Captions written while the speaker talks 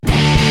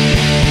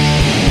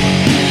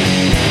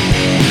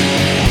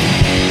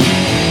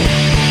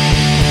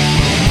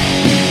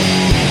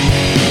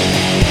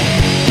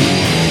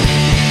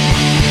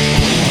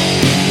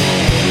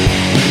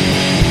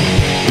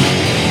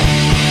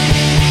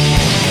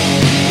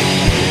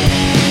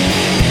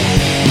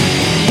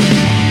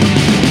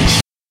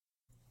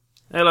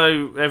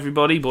Hello,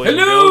 everybody, boys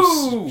Hello!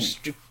 and girls.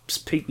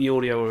 Just peak the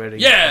audio already.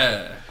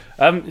 Yeah!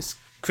 It's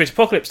Crit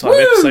Apocalypse time, Woo!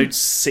 episode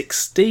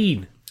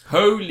 16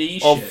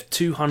 Holy of shit.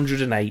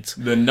 208.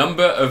 The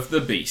number of the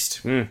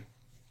beast. No,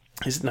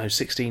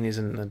 16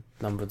 isn't the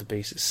number of the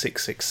beast, it's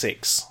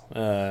 666.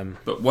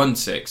 But 1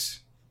 6.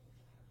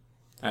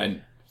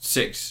 And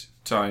 6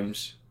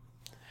 times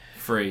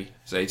 3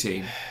 is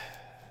 18.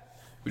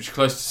 Which is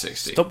close to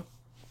 60. Stop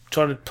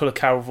trying to pull a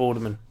Carol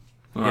Vorderman.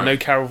 All You're right. no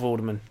Carol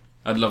Vorderman.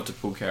 I'd love to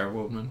pull Cara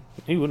Waldman.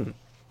 Who wouldn't?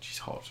 She's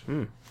hot.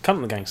 Cunt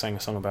and the Gang sang a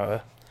song about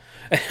her.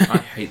 I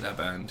hate that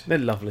band. They're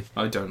lovely.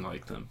 I don't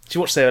like them. Did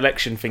you watch their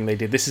election thing they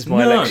did? This is my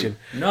No, election.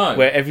 no.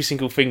 Where every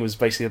single thing was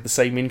basically the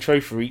same intro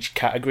for each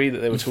category that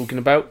they were talking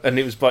about. And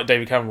it was like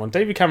David Cameron one.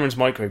 David Cameron's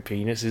micro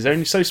penis is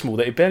only so small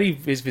that it barely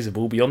is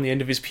visible beyond the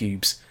end of his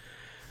pubes.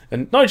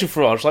 And Nigel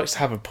Farage likes to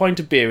have a pint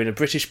of beer in a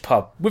British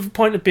pub, with a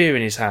pint of beer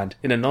in his hand,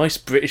 in a nice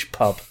British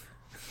pub.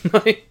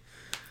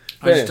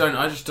 I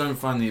just don't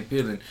find the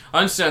appealing. I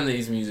understand that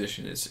he's a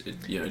musician, it's to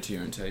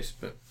your own taste,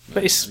 but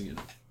it's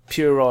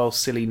puerile,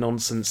 silly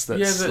nonsense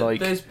that's like...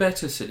 there's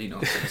better silly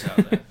nonsense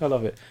out there. I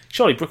love it.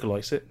 Charlie Brooker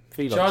likes it. If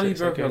he likes Charlie it, it's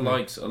Brooker okay.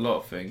 likes a lot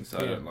of things I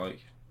don't like.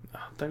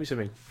 Don't be so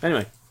mean.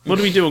 Anyway, what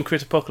do we do on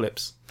Crit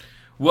Apocalypse?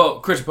 Well,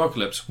 Crit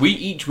Apocalypse, we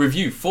each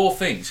review 4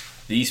 things.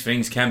 These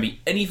things can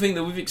be anything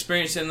that we've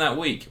experienced in that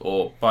week,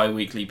 or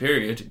bi-weekly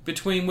period,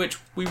 between which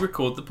we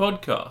record the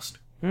podcast.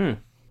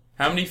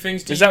 How many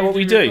things do Is that what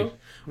we do? record?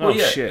 Well, Oh,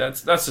 yeah, shit.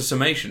 that's a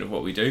summation of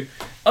what we do.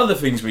 Other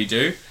things we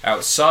do,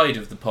 outside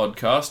of the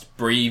podcast,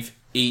 breathe,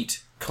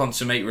 eat,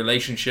 consummate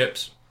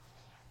relationships.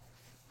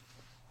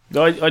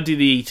 I do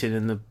the eating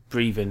and the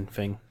breathing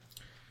thing.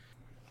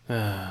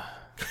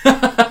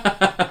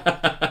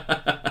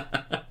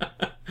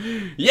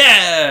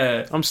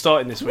 Yeah! I'm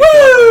starting this week.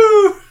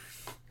 Woo!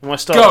 Am I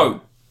starting?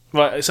 Go!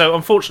 Right, so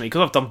unfortunately,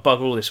 because I've done bug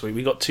all this week,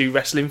 we've got 2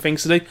 wrestling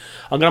things to do.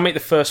 I'm going to make the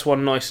first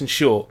one nice and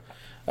short.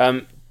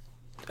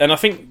 And I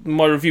think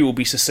my review will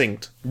be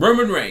succinct.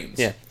 Roman Reigns.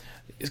 Yeah,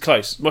 it's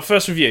close. My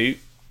first review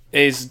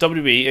is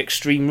WWE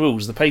Extreme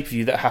Rules, the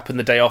pay-per-view that happened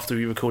the day after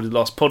we recorded the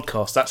last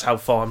podcast. That's how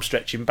far I'm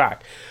stretching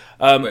back.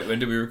 Wait, when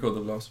did we record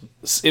the last one?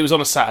 It was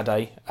on a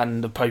Saturday,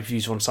 and the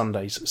pay-per-views were on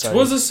Sundays. So It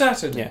was a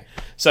Saturday. yeah.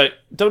 So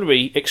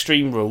WWE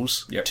Extreme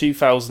Rules, Yep.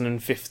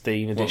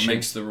 2015 What edition.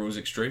 makes the rules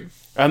extreme?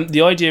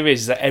 The idea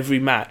is that every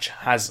match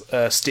has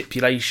a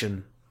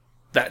stipulation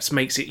that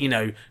makes it,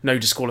 no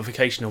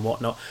disqualification or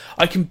whatnot.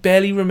 I can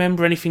barely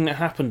remember anything that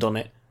happened on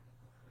it.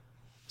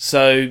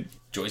 So,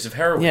 Joys of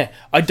Heroin. yeah.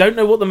 I don't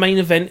know what the main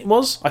event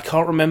was. I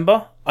can't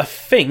remember. I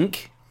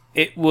think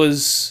it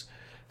was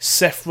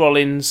Seth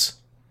Rollins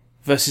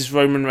versus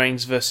Roman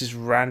Reigns versus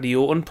Randy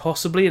Orton,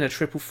 possibly, in a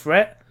triple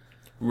threat.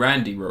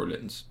 Randy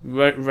Rollins.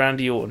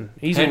 Randy Orton.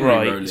 He's Henry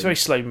alright. Rollins. He's very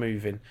slow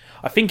moving.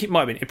 I think it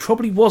might have been. It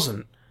probably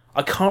wasn't.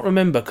 I can't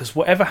remember, because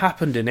whatever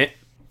happened in it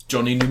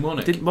Johnny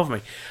Mnemonic. didn't bother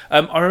me.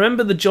 I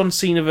remember the John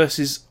Cena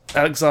versus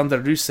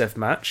Alexander Rusev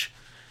match,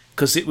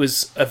 because it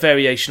was a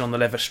variation on the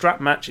leather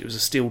strap match. It was a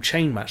steel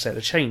chain match. They had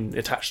a chain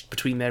attached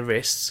between their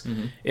wrists.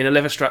 Mm-hmm. In a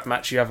leather strap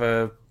match, you have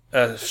a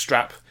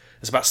strap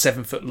that's about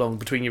 7 foot long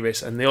between your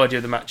wrists, and the idea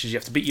of the match is you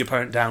have to beat your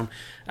opponent down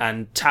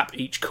and tap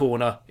each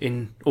corner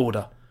in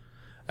order.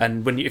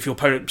 And if your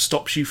opponent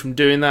stops you from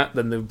doing that,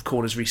 then the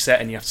corners reset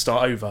and you have to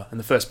start over. And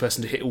the first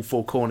person to hit all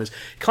 4 corners.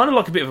 Kind of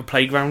like a bit of a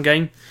playground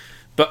game.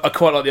 But I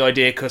quite like the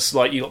idea because,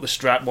 you got the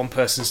strap, one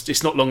person's...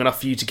 It's not long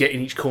enough for you to get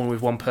in each corner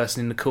with one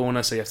person in the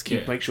corner, so you have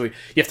to make sure... You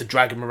have to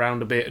drag them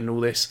around a bit and all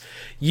this.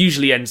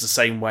 Usually ends the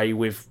same way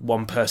with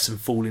one person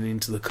falling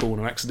into the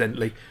corner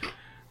accidentally.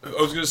 I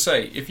was going to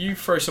say, if you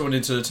throw someone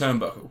into the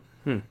turnbuckle...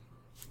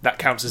 That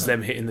counts as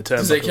them hitting the turnbuckle.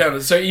 Does it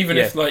count? So even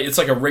if it's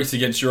like a race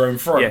against your own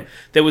throne? Yeah,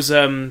 there was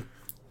John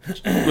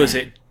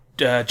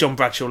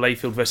Bradshaw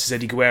Layfield versus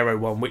Eddie Guerrero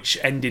one, which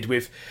ended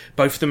with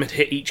both of them had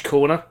hit each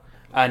corner,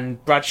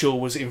 and Bradshaw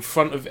was in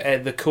front of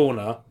the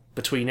corner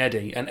between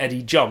Eddie, and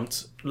Eddie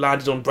jumped,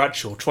 landed on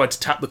Bradshaw, tried to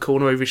tap the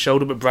corner over his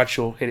shoulder, but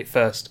Bradshaw hit it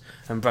first,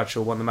 and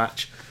Bradshaw won the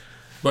match.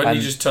 Why didn't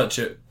you just touch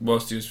it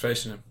whilst he was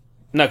facing him?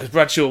 No, because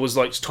Bradshaw was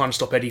trying to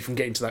stop Eddie from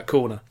getting to that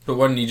corner. But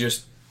why didn't you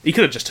just... He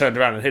could have just turned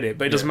around and hit it,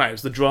 but it doesn't matter.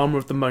 It's the drama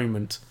of the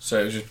moment. So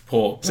it was just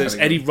poor. So it's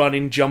Eddie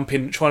running,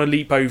 jumping, trying to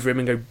leap over him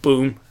and go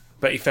boom,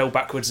 but he fell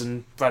backwards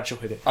and Bradshaw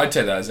hit it. I'd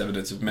take that as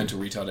evidence of mental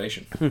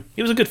retardation.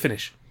 It was a good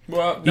finish.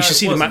 Well, You should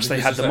see the match they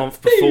had the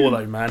month before,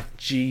 though, man.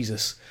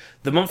 Jesus.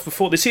 The month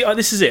before. This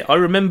is it. I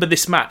remember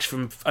this match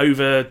from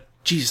over...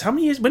 Jesus, how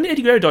many years... When did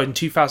Eddie Guerrero died? In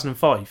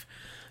 2005.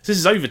 So this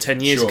is over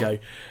 10 years ago.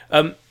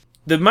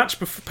 The match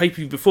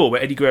pay-per-view before,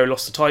 where Eddie Guerrero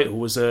lost the title,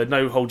 was a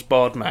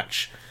no-holds-barred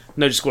match.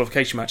 No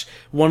disqualification match.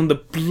 One of the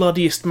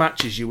bloodiest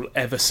matches you will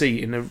ever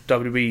see in the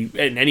WWE,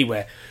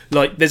 anywhere.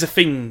 There's a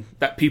thing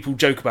that people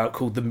joke about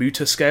called the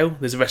Muta scale.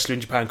 There's a wrestler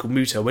in Japan called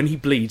Muta. When he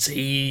bleeds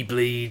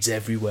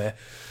everywhere.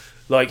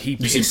 He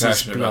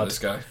pisses blood. About this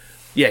guy.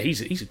 Yeah,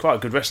 he's quite a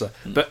good wrestler.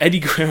 But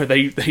Eddie Guerrero,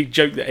 they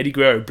joke that Eddie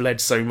Guerrero bled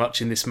so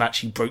much in this match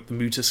he broke the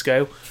Muta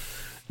scale.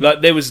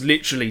 There was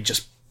literally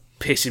just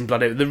pissing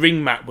blood out. The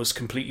ring mat was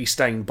completely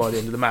stained by the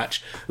end of the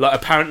match.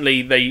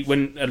 Apparently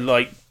when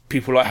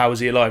people like, how was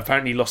he alive?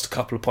 Apparently he lost a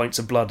couple of pints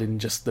of blood in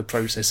just the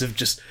process of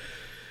just...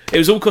 It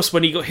was all because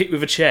when he got hit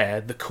with a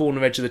chair, the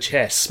corner edge of the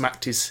chair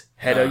smacked his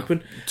head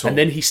open, and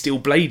then he still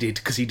bladed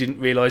because he didn't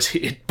realise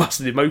it had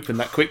busted him open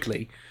that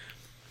quickly.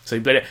 So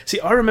he bladed. See,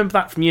 I remember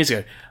that from years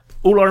ago.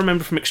 All I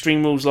remember from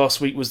Extreme Rules last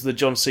week was the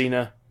John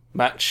Cena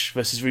match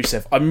versus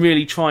Rusev. I'm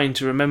really trying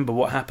to remember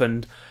what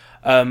happened.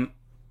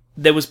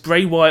 There was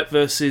Bray Wyatt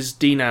versus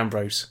Dean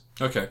Ambrose.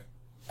 Okay.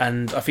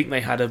 And I think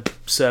they had a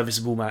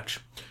serviceable match.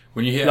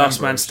 When you hear Last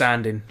Ambrose, Man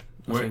Standing,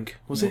 I think.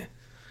 Was it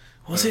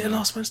a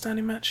Last Man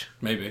Standing match?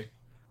 Maybe.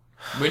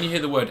 When you hear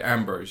the word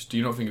Ambrose, do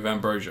you not think of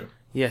Ambrosia?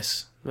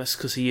 Yes, that's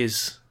because he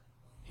is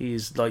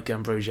like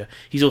Ambrosia.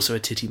 He's also a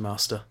titty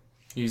master.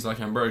 He's like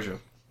Ambrosia.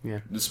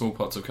 Yeah. The small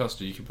pots of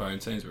custard you can buy in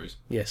Sainsbury's.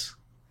 Yes.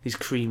 He's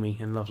creamy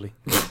and lovely.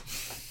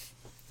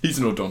 He's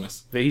an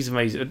Adonis. But he's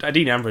amazing.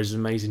 Dean Ambrose is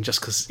amazing just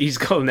because he's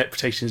got a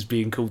reputation as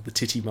being called the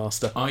titty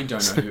master. I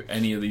don't know who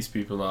any of these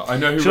people are. I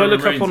know who Should Roman I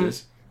look Reigns up on...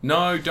 is.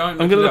 No,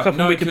 don't. I'm going to look up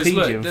no, on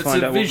Wikipedia and that's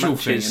find a out what visual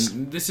match thing. is.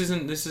 And this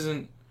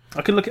isn't.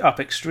 I can look it up.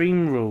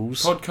 Extreme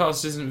Rules.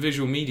 Podcast isn't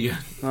visual media.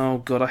 Oh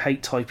god, I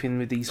hate typing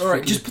with these. All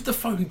right, just put the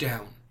phone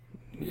down.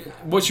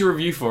 What's your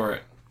review for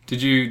it?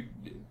 Did you?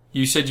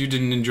 You said you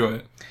didn't enjoy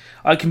it.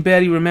 I can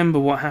barely remember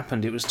what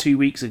happened. It was 2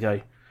 weeks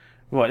ago.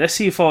 Right, let's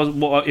see if I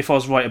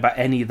was right about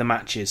any of the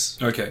matches.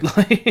 Okay,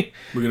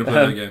 we're gonna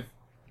play that game.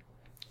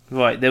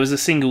 Right, there was a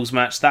singles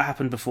match that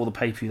happened before the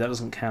pay-per-view. That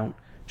doesn't count.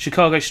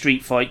 Chicago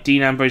Street Fight: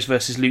 Dean Ambrose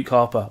versus Luke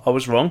Harper. I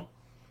was wrong.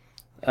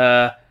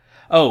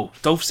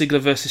 Dolph Ziggler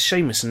versus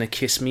Sheamus in a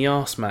Kiss Me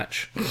Arse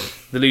match.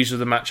 The loser of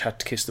the match had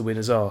to kiss the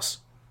winner's arse.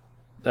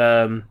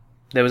 There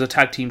was a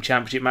tag team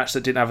championship match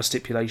that didn't have a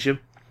stipulation.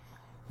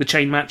 The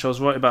chain match, I was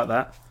right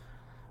about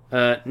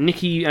that.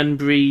 Nikki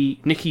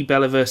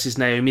Bella versus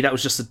Naomi. That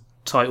was just a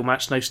title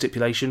match, no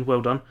stipulation.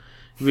 Well done.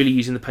 Really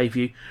using the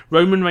pay-per-view.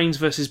 Roman Reigns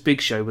versus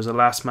Big Show was a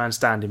last man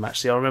standing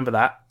match. See, I remember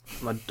that.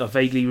 I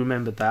vaguely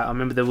remembered that. I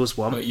remember there was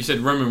one. But you said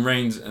Roman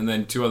Reigns and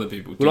then two other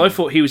people. Well, I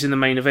thought he was in the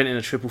main event in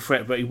a triple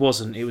threat, but he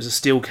wasn't. It was a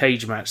steel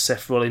cage match.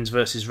 Seth Rollins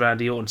versus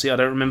Randy Orton. See, I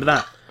don't remember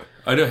that.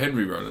 I know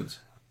Henry Rollins.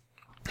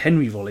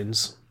 Henry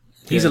Rollins?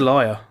 He's a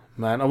liar,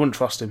 man. I wouldn't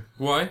trust him.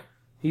 Why?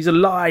 He's a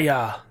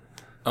liar.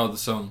 Oh, the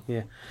song.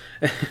 Yeah.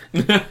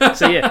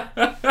 So, yeah.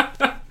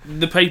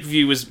 The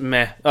pay-per-view was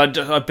meh.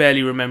 I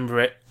barely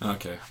remember it.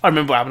 Okay. I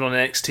remember what happened on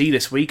NXT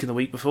this week and the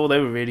week before. They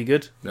were really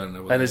good. I don't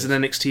know what And there's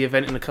an NXT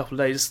event in a couple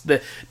of days.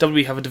 The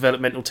WWE have a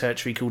developmental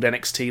territory called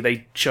NXT.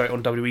 They show it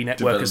on WWE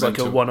Network as like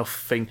a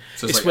one-off thing.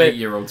 So it's like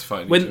 8-year-olds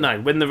fighting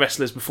when the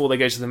wrestlers, before they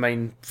go to the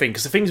main thing,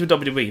 because the things with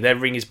WWE, their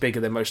ring is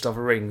bigger than most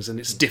other rings, and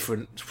it's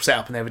different set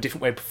up, and they have a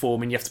different way of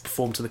performing. You have to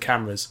perform to the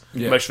cameras.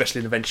 Yeah. Most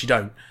wrestling events you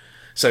don't.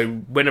 So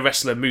when a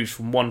wrestler moves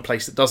from one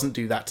place that doesn't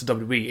do that to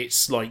WWE,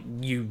 it's like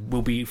you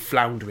will be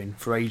floundering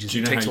for ages. Do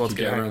you know how you can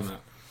get around that?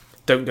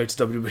 Don't go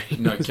to WWE.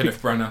 No,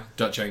 Kenneth Branagh,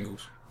 Dutch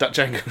angles. Dutch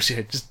angles,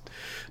 yeah, just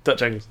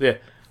Dutch angles, yeah.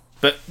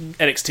 But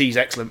NXT is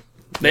excellent.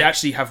 They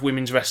actually have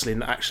women's wrestling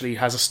that actually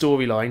has a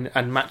storyline,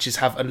 and matches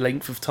have a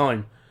length of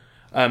time.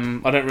 I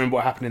don't remember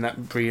what happened in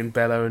that Brie and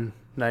Bella and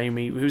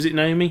Naomi. Who was it,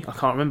 Naomi? I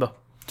can't remember.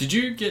 Did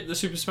you get the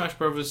Super Smash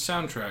Bros.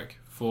 Soundtrack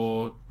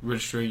for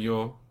registering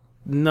your...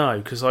 No,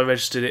 because I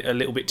registered it a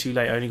little bit too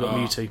late. I only got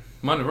Mewtwo.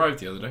 Mine arrived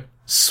the other day.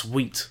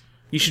 Sweet.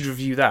 You should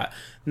review that.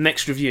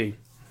 Next review.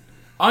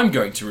 I'm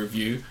going to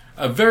review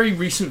a very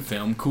recent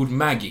film called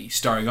Maggie,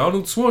 starring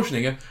Arnold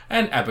Schwarzenegger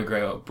and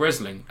Abigail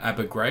Breslin.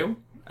 Abigail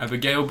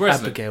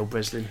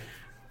Breslin.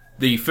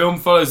 The film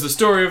follows the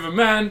story of a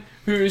man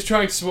who is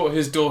trying to support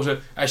his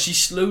daughter as she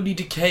slowly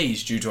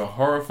decays due to a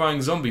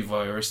horrifying zombie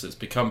virus that's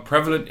become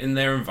prevalent in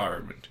their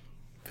environment.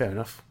 Fair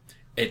enough.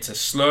 It's a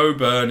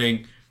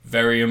slow-burning,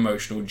 very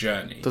emotional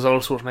journey. Does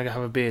Arnold Schwarzenegger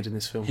have a beard in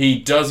this film? He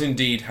does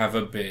indeed have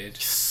a beard.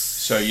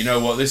 So you know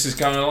what this is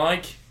kind of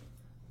like?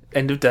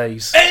 End of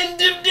Days.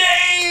 End of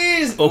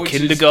Days! Or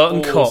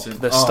Kindergarten Cop,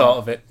 the start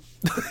of it.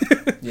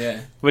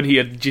 Yeah. When he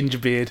had ginger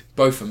beard.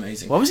 Both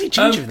amazing. Why was he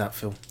ginger in that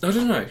film? I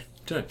don't know.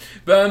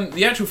 But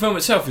the actual film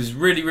itself is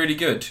really, really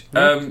good.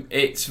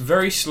 It's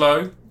very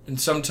slow, and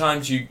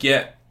sometimes you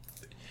get...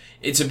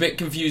 It's a bit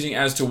confusing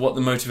as to what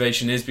the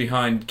motivation is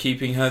behind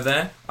keeping her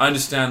there. I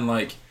understand,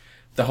 like,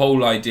 the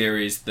whole idea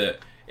is that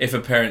if a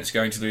parent's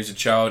going to lose a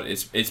child,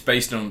 it's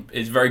based on...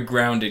 It's a very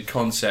grounded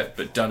concept,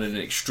 but done in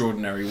an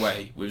extraordinary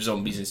way, with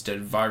zombies instead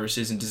of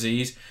viruses and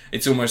disease.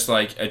 It's almost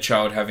like a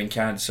child having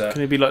cancer.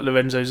 Can it be like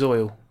Lorenzo's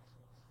Oil?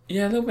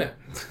 Yeah, a little bit.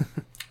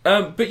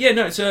 But yeah,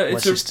 no, it's My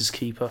Sister's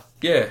Keeper.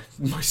 Yeah,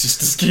 My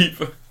Sister's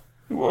Keeper.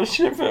 What a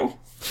shit film.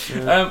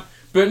 Yeah.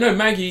 But no,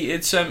 Maggie,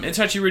 it's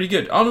actually really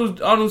good. Arnold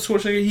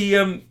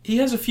Schwarzenegger, he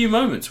has a few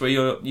moments where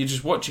you're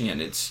just watching it,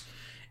 and it's...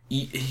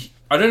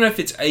 I don't know if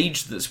it's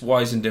age that's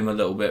wizened him a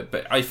little bit,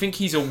 but I think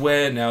he's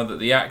aware now that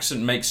the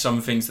accent makes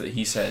some things that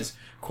he says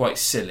quite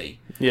silly.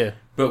 Yeah.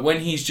 But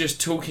when he's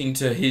just talking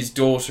to his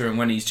daughter, and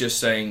when he's just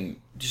saying,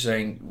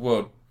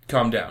 well,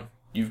 calm down.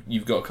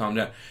 You've got to calm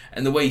down.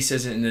 And the way he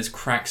says it, and there's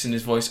cracks in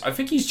his voice, I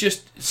think he's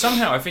just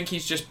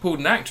pulled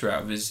an actor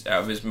out of his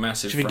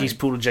massive Do you think frame. he's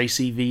pulled a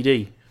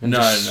JCVD? and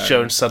just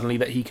shown suddenly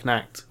that he can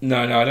act.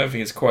 No, I don't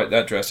think it's quite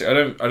that drastic. I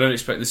don't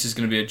expect this is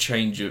going to be a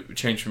change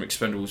from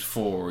Expendables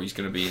 4, or he's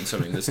going to be in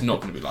something that's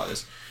not going to be like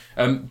this.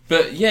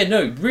 But yeah,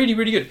 no, really,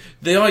 really good.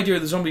 The idea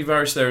of the zombie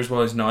virus there as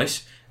well is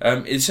nice.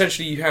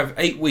 Essentially, you have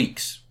 8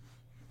 weeks.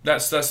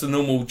 That's the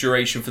normal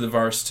duration for the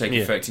virus to take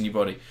effect in your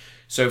body.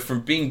 So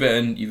from being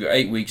bitten, you've got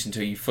 8 weeks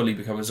until you fully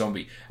become a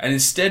zombie. And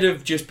instead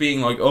of just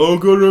being like, oh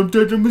god, I'm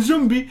dead, I'm a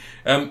zombie,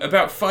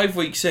 about 5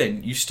 weeks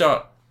in,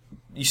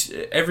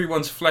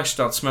 everyone's flesh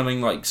starts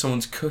smelling like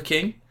someone's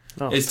cooking.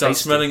 It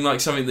starts smelling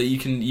like something that you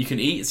can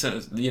eat.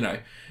 So,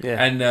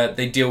 and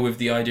they deal with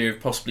the idea of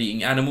possibly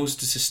eating animals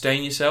to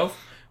sustain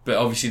yourself. But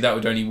obviously that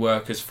would only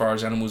work as far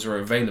as animals are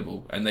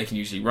available, and they can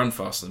usually run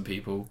faster than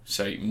people,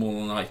 so more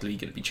than likely you're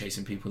going to be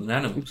chasing people than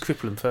animals.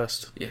 Cripple them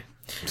first. Yeah.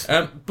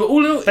 But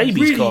all in all,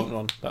 babies can't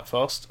run that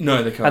fast.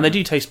 No, they can't. And they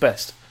do taste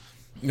best.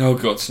 Oh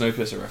god,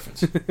 Snowpiercer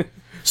reference.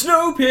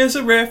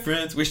 Snowpiercer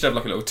reference! We should have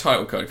like a little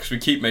title card, because we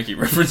keep making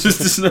references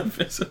to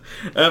Snowpiercer.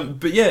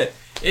 But yeah,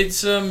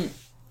 it's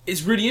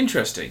really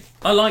interesting.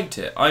 I liked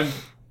it.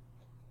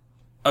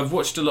 I've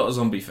watched a lot of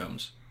zombie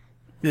films.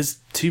 There's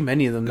too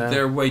many of them now.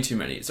 There are way too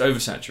many. It's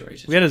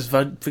oversaturated. We had a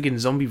friggin'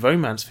 zombie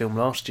romance film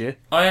last year.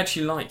 I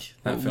actually like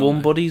that film.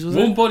 Warm Bodies, was it?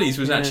 Warm Bodies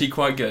was actually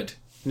quite good.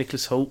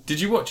 Nicholas Hoult. Did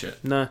you watch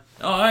it? No.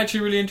 Oh, I actually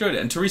really enjoyed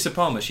it. And Teresa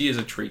Palmer, she is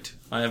a treat.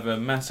 I have a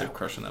massive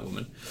crush on that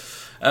woman.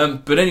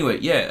 But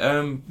anyway,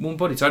 Warm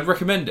Bodies. I'd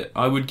recommend it.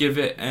 I'd give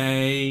it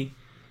a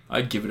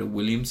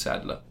William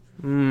Sadler.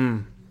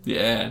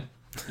 Yeah.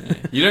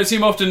 You don't see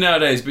him often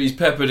nowadays, but he's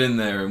peppered in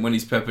there, and when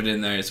he's peppered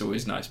in there, it's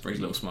always nice. Brings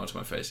a little smile to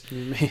my face.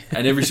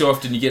 And every so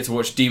often you get to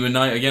watch Demon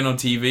Knight again on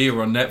TV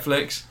or on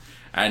Netflix,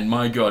 and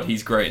my god,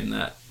 he's great in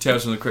that.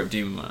 Tales from the Crypt,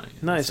 Demon Knight.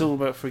 No, it's all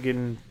about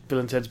friggin' Bill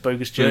and Ted's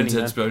Bogus Journey.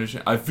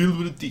 I feel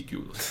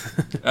ridiculous.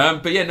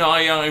 But yeah, no,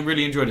 I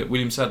really enjoyed it.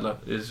 William Sadler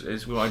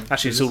is what I...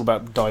 Actually, it's all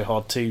about Die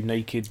Hard 2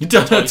 naked Die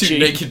Hard 2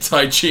 naked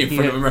Tai Chi in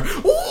front of a mirror.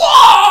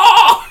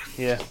 Whoa!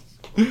 Yeah,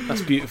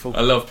 that's beautiful.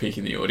 I love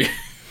peeking the audio.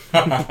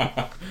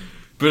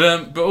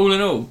 But all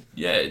in all,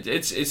 yeah,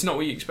 it's not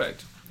what you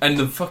expect, and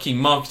the fucking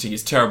marketing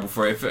is terrible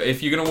for it.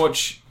 If you're gonna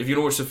watch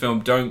the film,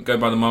 don't go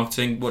by the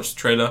marketing. Watch the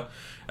trailer,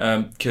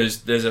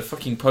 because there's a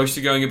fucking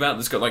poster going about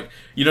that's got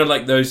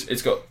those.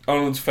 It's got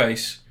Arnold's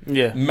face,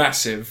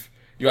 massive.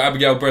 You got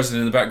Abigail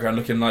Breslin in the background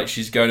looking like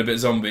she's going a bit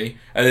zombie,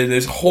 and then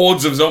there's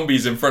hordes of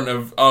zombies in front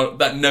of.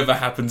 That never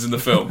happens in the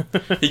film.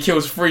 He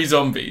kills 3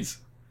 zombies.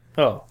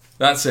 Oh,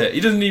 that's it. He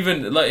doesn't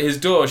even his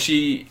daughter.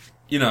 She.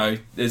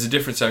 There's a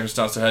different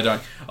circumstance to her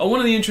dying. Oh, one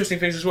of the interesting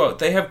things as well,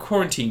 they have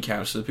quarantine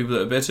camps for the people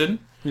that are bitten.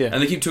 Yeah.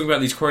 And they keep talking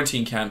about these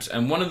quarantine camps,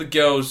 and one of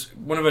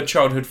her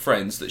childhood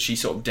friends that she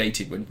sort of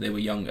dated when they were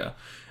younger,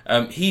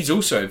 he's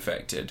also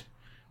infected,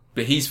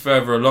 but he's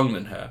further along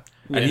than her.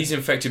 Yeah. And he's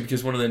infected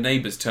because one of their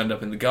neighbours turned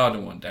up in the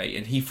garden one day,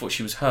 and he thought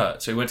she was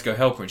hurt, so he went to go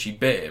help her, and she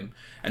bit him,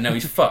 and now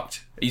he's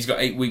fucked. He's got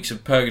 8 weeks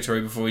of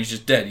purgatory before he's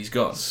just dead, he's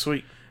gone.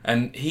 Sweet.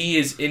 And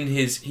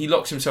he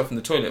locks himself in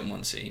the toilet in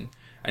one scene,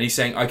 and he's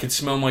saying, I could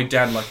smell my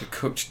dad like a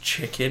cooked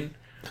chicken.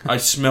 I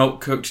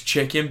smelt cooked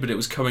chicken, but it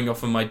was coming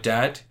off of my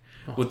dad.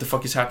 What the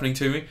fuck is happening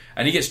to me?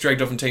 And he gets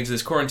dragged off and taken to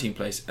this quarantine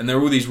place. And there are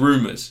all these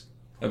rumours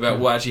about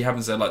what actually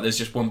happens there. Like, there's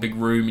just one big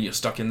room and you're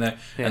stuck in there.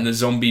 Yeah. And the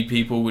zombie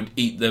people would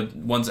eat the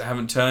ones that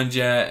haven't turned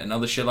yet and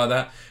other shit like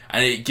that.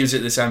 And it gives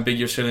it this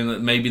ambiguous feeling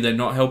that maybe they're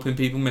not helping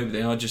people. Maybe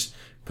they are just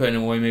putting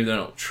them away. Maybe they're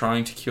not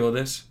trying to cure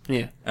this.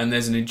 Yeah. And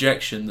there's an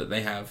injection that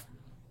they have.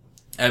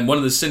 And one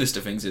of the sinister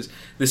things is,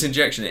 this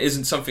injection, it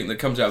isn't something that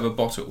comes out of a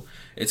bottle.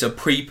 It's a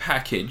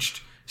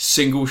pre-packaged,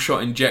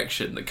 single-shot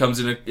injection that comes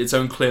in its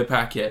own clear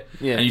packet.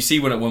 Yeah. And you see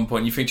one at one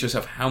point, and you think to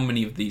yourself, how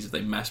many of these have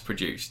they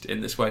mass-produced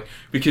in this way?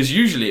 Because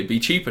usually it'd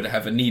be cheaper to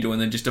have a needle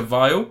and then just a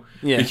vial.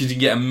 Yeah. Because you can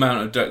get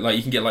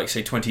you can get,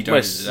 say, 20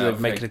 doses. Well,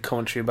 making a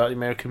commentary about the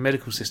American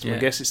medical system. Yeah. I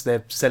guess it's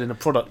they're selling a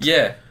product.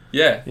 Yeah.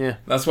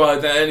 That's why,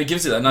 and it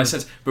gives it that nice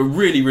sense. But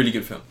really, really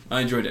good film.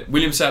 I enjoyed it.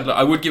 William Sadler,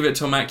 I would give it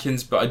to Tom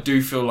Atkins, but I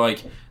do feel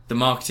like the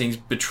marketing's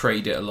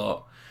betrayed it a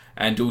lot,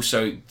 and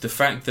also the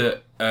fact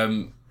that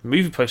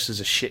movie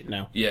posters are shit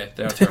now. Yeah,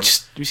 they are terrible.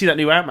 Do you see that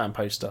new Ant-Man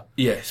poster?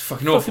 Yeah, it's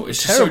fucking awful.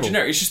 It's just so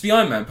generic. It's just the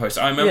Iron Man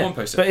poster, Iron Man 1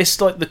 poster. But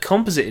it's like the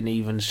compositing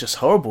even is just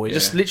horrible. It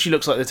just literally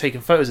looks like they're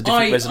taking photos of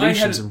different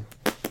resolutions. For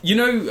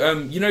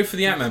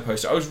the Ant-Man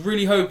poster, I was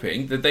really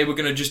hoping that they were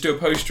going to just do a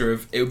poster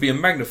of, it would be a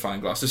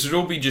magnifying glass. This would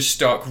all be just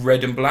stark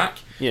red and black.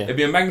 Yeah. It'd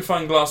be a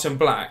magnifying glass and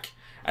black,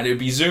 and it would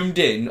be zoomed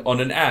in on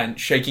an ant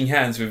shaking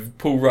hands with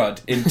Paul Rudd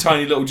in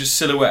tiny little just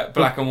silhouette,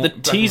 black and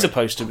white. The teaser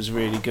poster was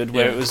really good,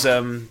 where it was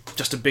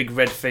just a big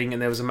red thing,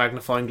 and there was a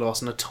magnifying glass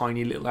and a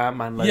tiny little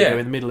Ant-Man logo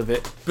in the middle of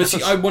it. But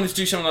see, I wanted to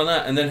do something like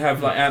that, and then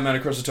have like Ant-Man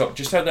across the top.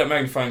 Just have that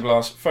magnifying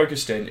glass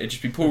focused in. It'd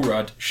just be Paul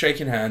Rudd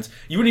shaking hands.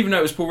 You wouldn't even know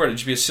it was Paul Rudd. It'd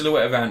just be a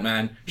silhouette of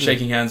Ant-Man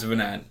shaking hands with an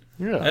ant.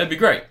 Yeah, that'd be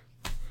great.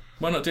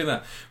 Why not do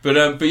that?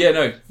 But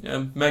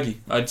Maggie,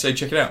 I'd say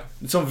check it out.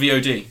 It's on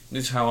VOD.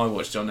 This is how I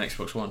watched it on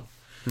Xbox One.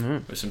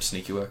 with some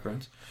sneaky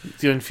workarounds.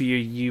 Going for your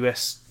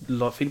US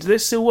live thing. Does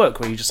this still work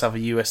where you just have a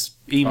US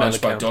email I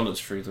just buy account?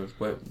 dollars through the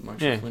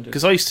Microsoft Yeah, Windows.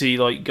 because I used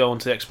to go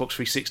onto the Xbox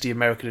 360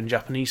 American and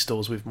Japanese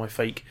stores with my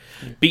fake.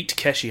 Beat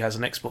Takeshi has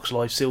an Xbox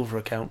Live Silver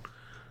account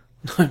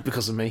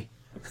because of me.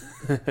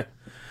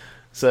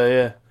 So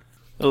yeah,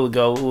 all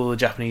the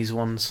Japanese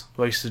ones.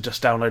 I used to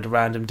just download a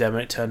random demo.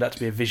 It turned out to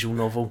be a visual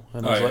novel,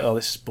 and I was like, "Oh,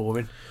 this is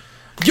boring."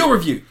 Your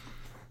review.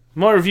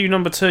 My review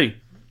number 2.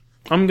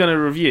 I'm going to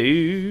review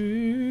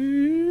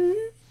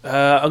the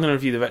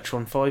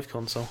Retron 5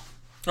 console.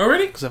 Oh,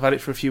 really? Because I've had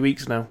it for a few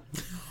weeks now.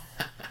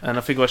 And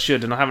I figure I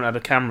should, and I haven't had a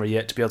camera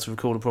yet to be able to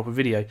record a proper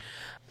video.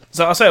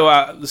 So I'll say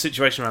the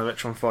situation around the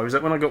Retron 5 is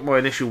that when I got my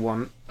initial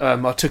one,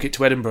 I took it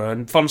to Edinburgh,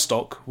 and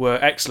Funstock were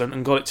excellent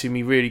and got it to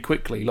me really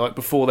quickly. Like,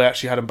 before they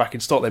actually had them back in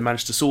stock, they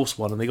managed to source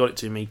one, and they got it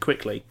to me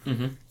quickly.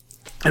 Mm-hmm.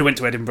 I went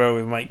to Edinburgh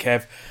with my mate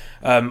Kev.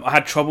 I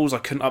had troubles. I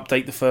couldn't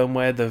update the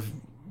firmware. The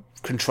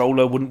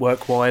controller wouldn't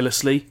work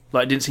wirelessly.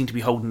 Like, it didn't seem to be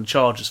holding the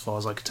charge as far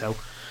as I could tell.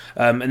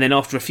 And then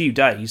after a few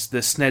days, the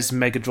SNES,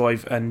 Mega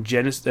Drive, and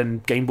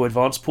Game Boy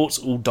Advance ports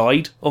all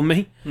died on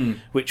me,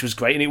 which was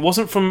great. And it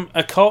wasn't from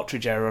a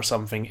cartridge error or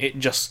something.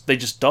 They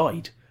just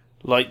died.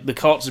 Like, the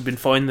carts had been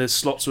fine, the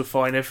slots were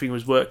fine, everything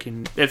was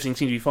working, everything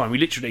seemed to be fine. We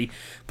literally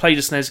played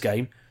a SNES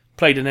game,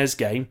 played a NES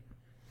game,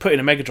 put in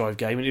a Mega Drive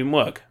game, and it didn't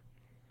work.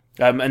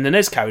 And the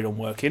NES carried on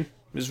working.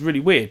 It was really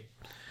weird.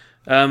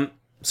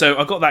 So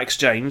I got that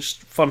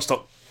exchanged.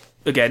 Funstock,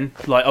 again,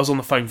 I was on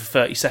the phone for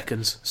 30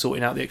 seconds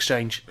sorting out the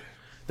exchange.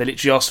 They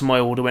literally asked for my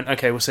order, went,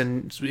 okay, here's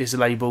the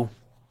label,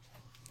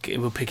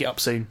 we'll pick it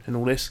up soon, and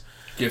all this.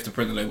 You have to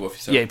print the label off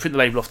yourself? Yeah, print the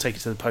label off, take it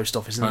to the post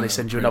office, and then they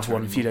send you another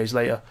one a few days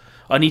later.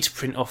 I need to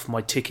print off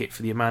my ticket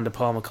for the Amanda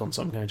Palmer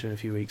concert I'm going to in a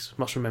few weeks.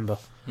 Must remember.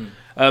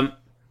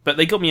 But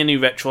they got me a new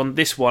Retron.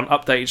 This one,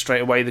 updated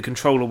straight away. The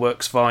controller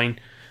works fine.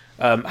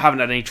 Haven't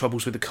had any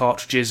troubles with the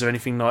cartridges or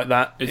anything like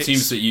that. It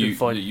seems that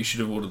you should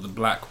have ordered the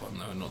black one,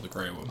 though, and not the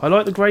grey one. I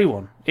like the grey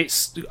one.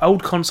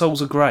 Old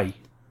consoles are grey.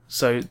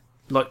 So,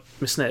 like,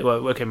 my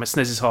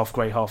SNES is half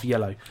grey, half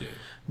yellow. Yeah.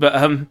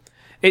 But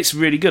it's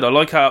really good. I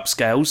like how it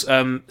upscales.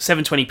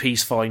 720p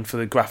is fine for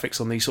the graphics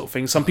on these sort of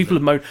things. Some people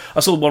have moaned. I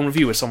saw one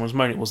review where someone was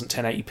moaning it wasn't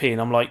 1080p, and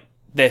I'm like,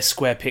 they're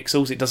square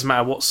pixels. It doesn't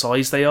matter what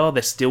size they are.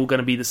 They're still going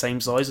to be the same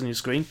size on your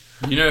screen.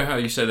 You know how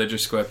you say they're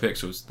just square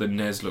pixels? The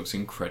NES looks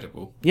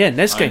incredible. Yeah,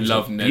 NES games I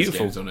love NES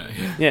beautiful. games on it.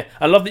 Yeah,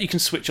 I love that you can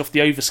switch off the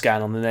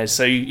overscan on the NES.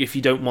 So if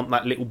you don't want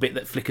that little bit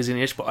that flickers in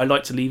the edge, but I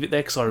like to leave it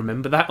there because I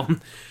remember that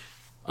on.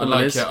 I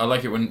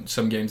like it when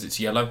some games it's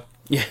yellow.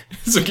 Yeah,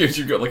 some games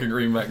you've got like a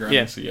green background,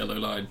 it's a yellow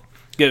line.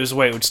 Yeah, it was a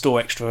way it would store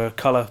extra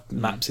colour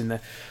maps in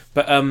there.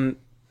 But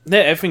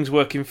everything's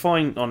working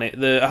fine on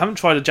it. I haven't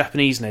tried a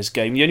Japanese NES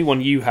game. The only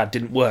one you had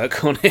didn't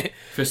work on it.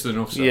 Fist of the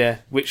North Star. Yeah,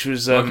 which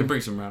was... I can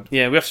bring some round.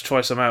 Yeah, we have to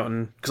try some out,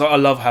 because I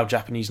love how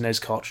Japanese NES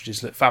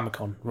cartridges look.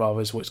 Famicom, rather,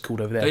 is what it's called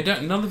over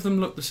there. None of them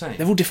look the same.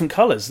 They're all different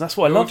colours. That's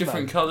what I love. All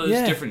different colours,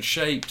 different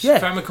shapes. Yeah.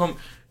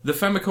 The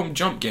Famicom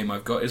Jump game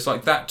I've got is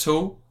like that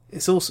tall.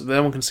 It's awesome.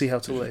 No one can see how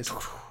tall it is.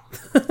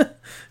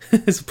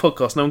 It's a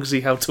podcast. No one can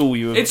see how tall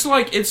you are. It's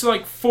like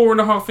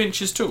 4.5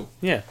 inches tall.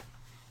 Yeah.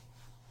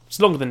 It's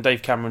longer than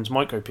Dave Cameron's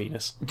micro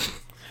penis.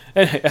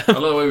 Anyway, I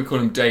love the way we call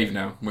him Dave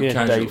now. We're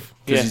casual. Dave.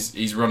 Because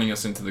he's running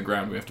us into the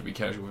ground. We have to be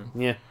casual with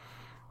him.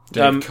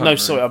 Yeah. No,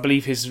 sorry. I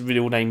believe his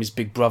real name is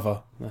Big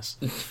Brother.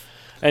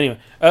 Anyway.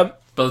 By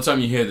the time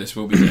you hear this,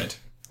 we'll be dead.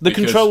 The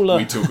controller...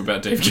 we talk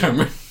about Dave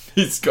Cameron.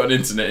 He's got an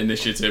internet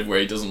initiative where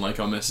he doesn't like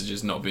our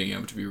messages not being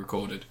able to be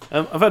recorded.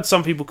 I've had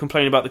some people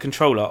complain about the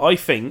controller. I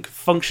think,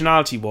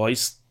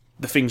 functionality-wise,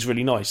 the thing's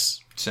really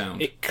nice.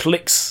 Sound. It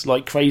clicks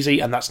like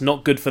crazy, and that's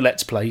not good for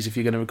Let's Plays if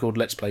you're going to record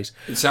Let's Plays.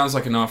 It sounds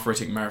like an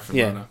arthritic marathon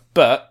runner.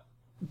 But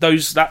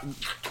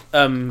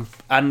and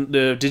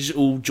the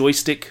digital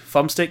joystick,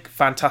 thumbstick,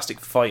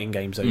 fantastic for fighting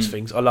games, those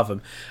things. I love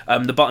them.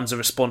 The buttons are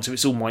responsive,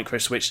 it's all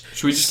micro-switched.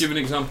 Should we just give an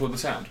example of the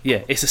sound?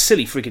 Yeah, it's a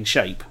silly friggin'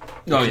 shape.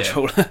 Oh,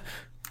 yeah.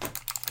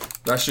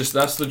 That's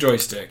the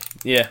joystick.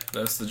 Yeah.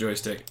 That's the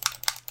joystick.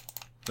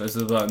 Those are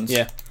the buttons.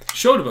 Yeah.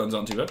 Shoulder buttons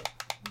aren't too bad.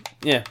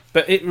 Yeah,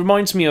 but it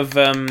reminds me of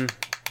the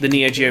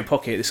Neo Geo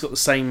Pocket. It's got the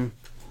same...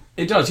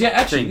 It does, yeah,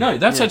 actually. No,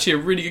 that's actually a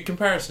really good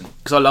comparison.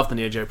 Because I love the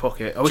Neo Geo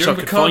Pocket. I wish I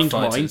could find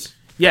mine.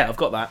 Yeah, And I've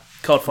got that.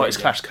 Card Fighters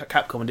Clash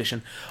Capcom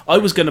Edition. I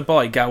was going to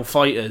buy Gal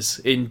Fighters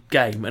in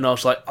game, and I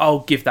was like, I'll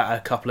give that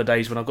a couple of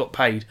days when I got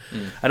paid.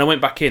 And I went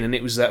back in, and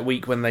it was that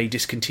week when they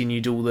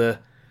discontinued all the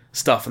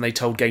stuff, and they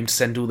told Game to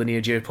send all the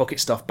Neo Geo Pocket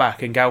stuff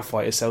back, and Gal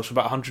Fighters sells for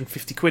about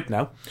 150 quid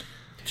now.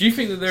 Do you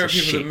think that there are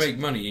people that make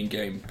money in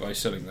game by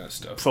selling that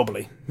stuff?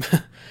 Probably.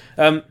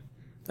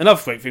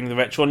 Another great thing with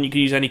the Retron, you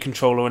can use any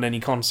controller on any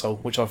console,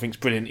 which I think is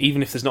brilliant,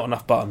 even if there's not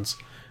enough buttons.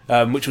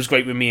 Which was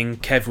great when me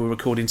and Kev were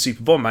recording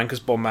Super Bombman, because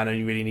Bombman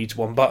only really needs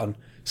one button.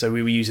 So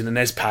we were using the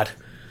NES pad,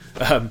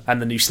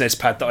 and the new SNES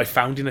pad that I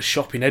found in a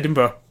shop in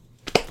Edinburgh.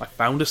 I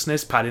found a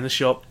SNES pad in a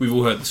shop. We've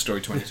all heard the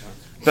story 20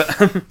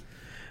 times.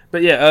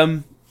 But yeah,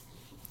 I'm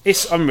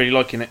really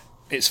liking it.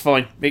 It's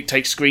fine. It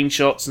takes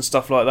screenshots and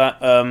stuff like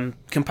that.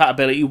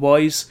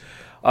 Compatibility-wise,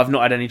 I've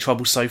not had any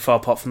trouble so far,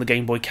 apart from the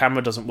Game Boy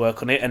camera doesn't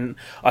work on it, and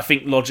I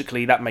think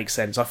logically that makes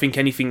sense. I think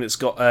anything that's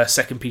got a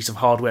second piece of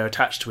hardware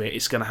attached to it,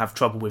 it's going to have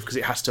trouble with, because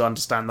it has to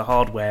understand the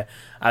hardware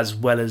as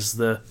well as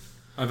the...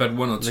 I've had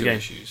one or two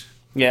issues.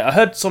 Yeah, I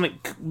heard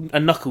Sonic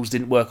and Knuckles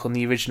didn't work on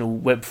the original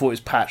before it was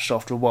patched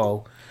after a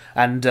while,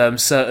 and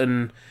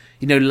certain...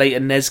 later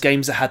NES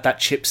games that had that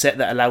chipset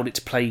that allowed it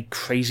to play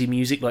crazy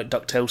music like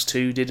DuckTales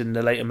 2 did in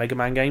the later Mega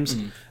Man games.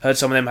 Heard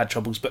some of them had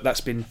troubles, but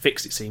that's been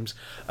fixed, it seems.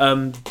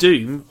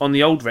 Doom, on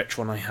the old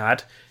Retron I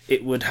had,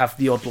 it would have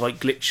the odd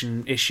glitch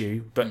and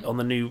issue, but on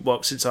the new,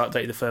 since I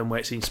updated the firmware,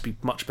 it seems to be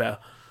much better.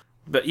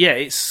 But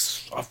yeah,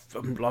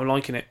 I'm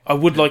liking it. I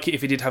would like it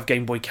if it did have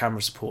Game Boy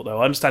camera support,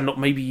 though. I understand not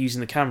maybe using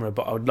the camera,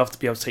 but I would love to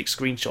be able to take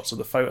screenshots of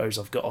the photos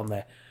I've got on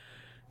there,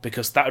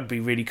 because that would be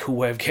a really cool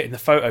way of getting the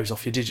photos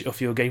off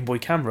your Game Boy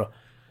camera.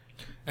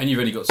 And you've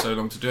only got so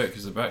long to do it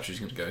because the battery's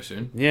going to go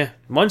soon. Yeah,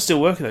 mine's still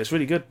working though. It's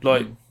really good.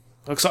 I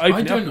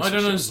don't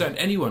understand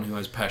anyone who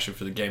has passion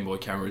for the Game Boy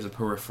camera as a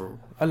peripheral.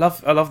 I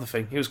love the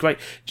thing. It was great.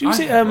 Do you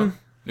see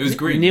it was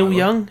green. Neil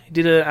Young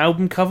did an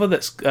album cover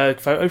that's a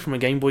photo from a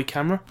Game Boy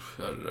camera.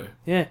 I don't know.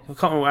 Yeah, I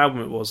can't remember what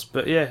album it was,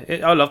 but yeah,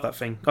 I love that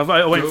thing.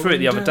 I went through it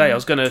the other day. I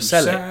was going to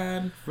sell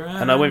it,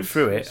 and I went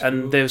through it,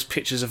 and there was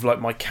pictures of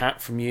my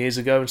cat from years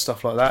ago and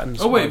stuff like that. And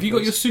have you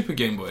got your Super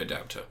Game Boy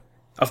adapter?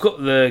 I've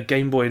got the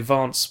Game Boy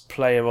Advance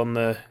player on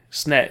the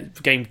SNES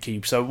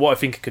GameCube, so what I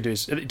think I could do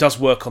is it does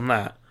worok on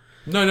that.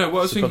 No. What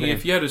I was thinking,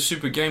 if you had a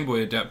Super Game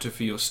Boy adapter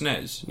for your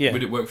SNES,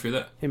 would it work through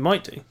that? It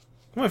might do.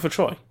 What if I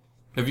try?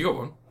 Have you got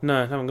one?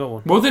 No, I haven't got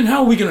one. Well, then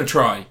how are we going to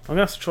try? I'm going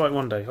to have to try it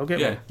one day. I'll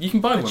get one. You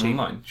can buy one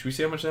online. Should we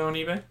see how much they're on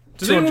eBay?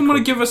 Does anyone want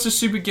to give us a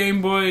Super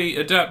Game Boy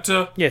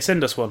adapter? Yeah,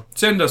 send us one.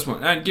 Send us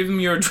one. And give them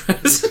your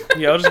address.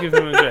 Yeah, I'll just give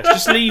them an address.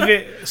 Just leave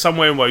it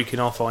somewhere in Woking,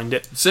 I'll find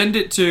it. Send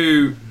it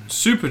to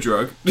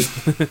Superdrug.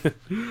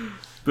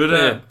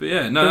 But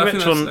yeah, no, I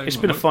think it's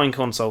been a fine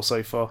console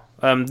so far.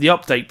 The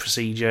update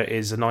procedure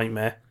is a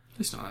nightmare.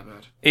 It's not that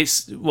bad.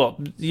 It's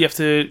you have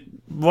to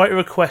write a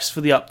request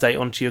for the update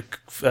onto your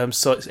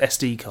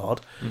SD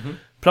card,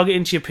 plug it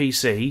into your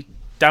PC,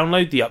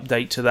 download the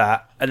update to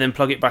that, and then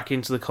plug it back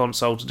into the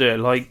console to do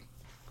it.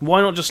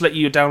 Why not just let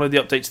you download the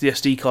update to the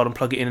SD card and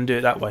plug it in and do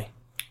it that way?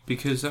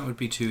 Because that would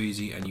be too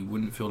easy, and you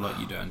wouldn't feel like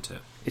you'd earned it.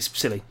 It's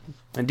silly,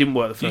 and didn't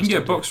work the first time. You can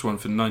get a boxed one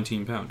for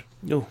 £19.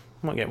 Oh,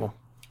 might get one.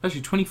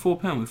 Actually,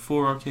 £24 with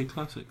 4 arcade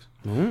classics.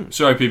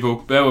 Sorry, people,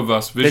 bear with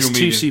us. There's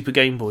two Super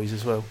Game Boys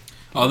as well.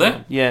 Are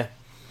there? Yeah,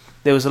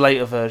 there was a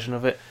later version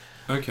of it.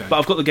 Okay, but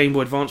I've got the Game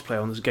Boy Advance player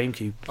on the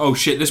GameCube. Oh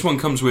shit! This one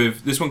comes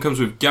with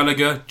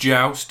Galaga,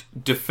 Joust,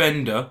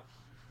 Defender.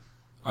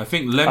 I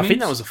think Lemmings. I think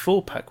that was a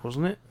 4-pack,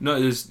 wasn't it? No,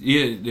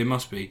 it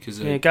must be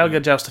because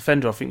Galaga, Joust,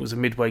 Defender. I think was a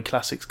Midway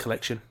Classics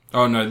collection.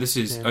 Oh no, this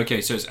is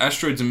okay. So it's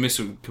Asteroids and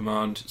Missile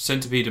Command,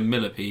 Centipede and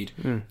Millipede,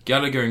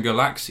 Galaga and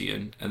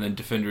Galaxian, and then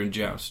Defender and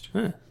Joust.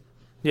 Yeah,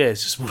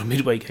 it's just all the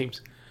Midway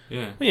games.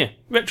 Yeah. But yeah,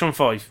 Retron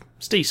 5.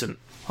 It's decent.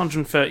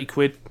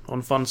 £130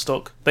 on Fun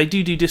Stock. They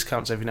do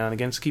discounts every now and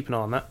again, so keep an eye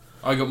on that.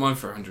 I got mine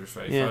for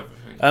 £135. Yeah.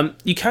 I think.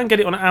 You can get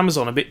it on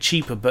Amazon a bit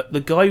cheaper, but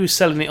the guy who's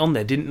selling it on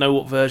there didn't know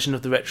what version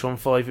of the Retron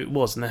 5 it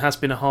was, and there has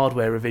been a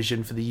hardware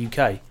revision for the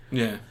UK.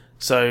 Yeah.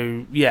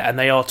 So yeah, and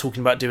they are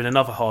talking about doing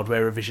another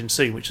hardware revision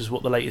soon, which is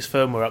what the latest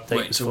firmware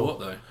update was for. What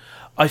though?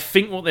 I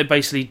think what they're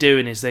basically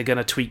doing is they're going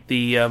to tweak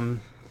the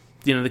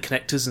the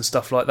connectors and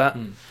stuff like that,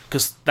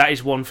 because that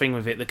is one thing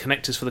with it. The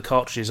connectors for the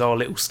cartridges are a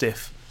little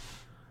stiff,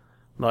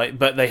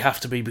 but they have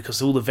to be,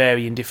 because all the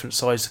varying different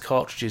sizes of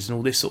cartridges and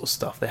all this sort of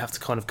stuff. They have to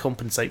kind of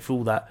compensate for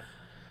all that.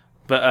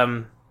 But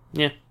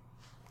yeah,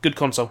 good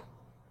console.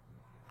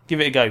 Give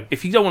it a go.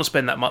 If you don't want to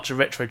spend that much, a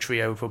Retro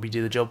Trio will probably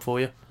do the job for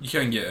you. You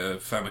can get a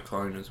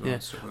Famiclone as well. Yeah.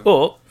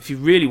 Or, if you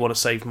really want to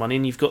save money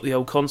and you've got the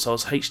old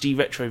consoles, HD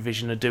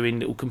Retrovision are doing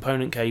little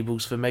component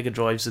cables for Mega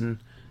Drives and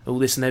all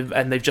this,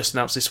 and they've just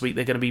announced this week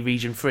they're going to be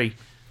region free.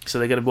 So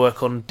they're going to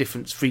work on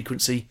different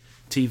frequency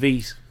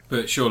TVs.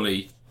 But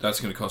surely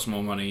that's going to cost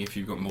more money if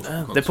you've got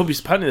multiple consoles.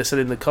 Apparently they're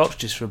selling the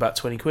cartridges for about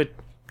 £20.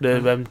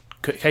 The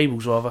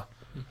cables, rather.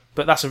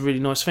 But that's a really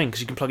nice thing,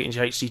 because you can plug it into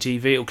your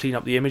HDTV, it'll clean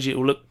up the image,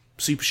 it'll look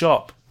super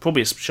sharp.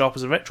 Probably as sharp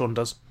as a Retron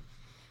does.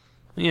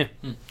 Yeah.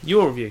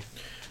 Your review.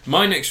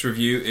 My next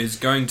review is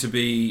going to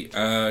be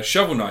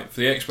Shovel Knight for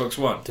the Xbox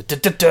One.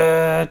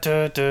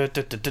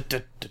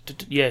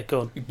 Yeah, go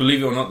on.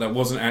 Believe it or not, that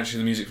wasn't actually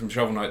the music from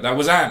Shovel Knight. That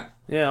was Ant.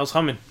 Yeah, I was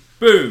humming.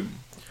 Boom.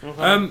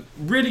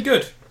 Really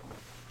good.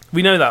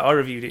 We know that. I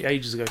reviewed it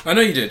ages ago. I know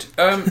you did.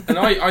 And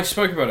I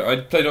spoke about it. I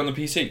played it on the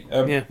PC.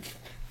 Yeah.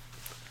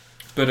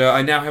 But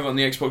I now have it on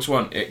the Xbox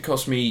One. It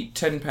cost me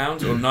 £10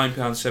 or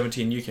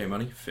 £9.70 UK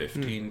money.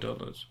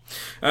 $15.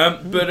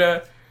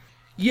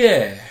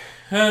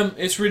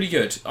 It's really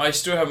good. I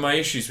still have my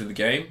issues with the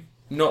game.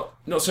 Not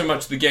so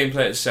much the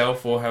gameplay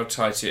itself or how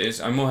tight it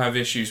is. I more have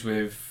issues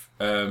with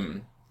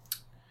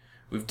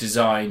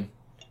design.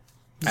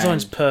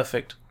 Design's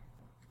perfect.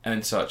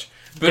 And such.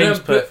 Game's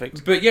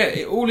perfect. But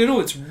yeah, all in all,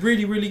 it's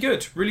really, really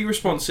good. Really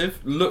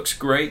responsive. Looks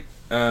great.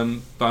 But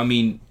I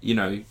mean,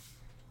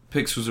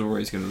 pixels are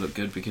always going to look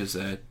good because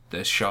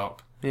they're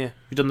sharp. Yeah.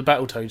 You've done the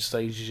Battletoads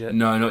stages yet?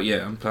 No, not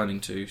yet. I'm planning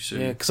to soon.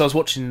 Yeah, because I was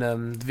watching the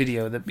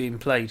video of it being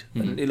played,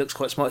 and it looks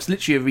quite smart. It's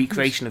literally a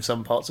recreation of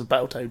some parts of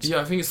Battletoads.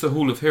 Yeah, I think it's the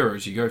Hall of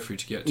Heroes you go through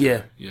to get to.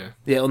 Yeah. Yeah.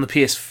 Yeah, on the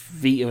PS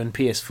Vita and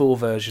PS4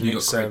 version, You got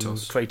it's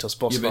Kratos.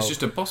 Boss Yeah, but fight. it's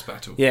just a boss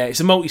battle. Yeah, it's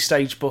a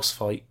multi-stage boss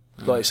fight.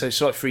 So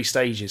it's like 3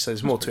 stages, so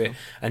there's more to it.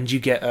 And you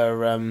get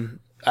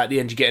at the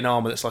end, you get an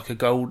armour that's like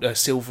a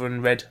silver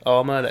and red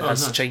armour that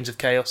has nice. Chains of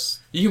Chaos.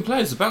 You can play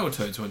as the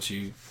Battletoads once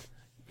you...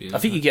 I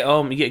think you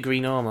get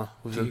green armour.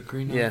 With Do you them. get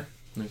green Yeah.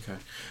 armour? Okay.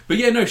 But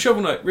yeah, no,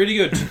 Shovel Knight, really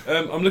good.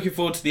 I'm looking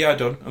forward to the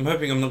add-on. I'm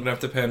hoping I'm not going to have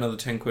to pay another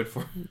 10 quid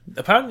for it.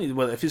 Apparently,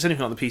 well, if it's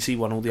anything like the PC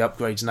one, all the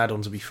upgrades and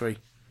add-ons will be free.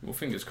 Well,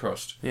 fingers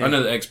crossed. Yeah. I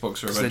know that Xbox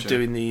are So they're eventually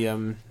doing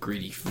the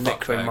greedy fuckbags.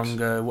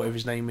 Necromonger, whatever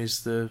his name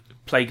is, the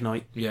Plague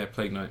Knight. Yeah,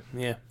 Plague Knight.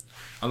 Yeah.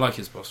 I like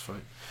his boss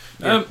fight.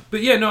 Yeah.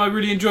 But yeah, no, I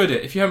really enjoyed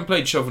it. If you haven't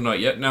played Shovel Knight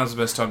yet, now's the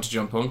best time to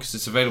jump on because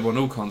it's available on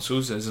all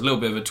consoles. There's a little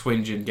bit of a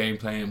twinge in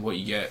gameplay and what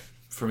you get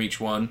from each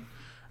one.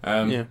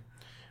 Yeah.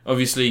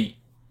 Obviously,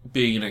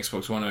 being an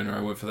Xbox One owner,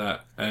 I went for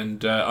that.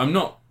 And I'm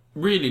not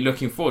really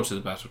looking forward to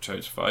the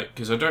Battletoads fight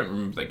because I don't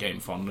remember that game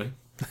fondly.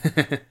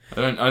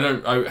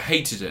 I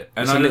hated it.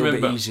 And It's I a little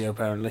remember... bit easier,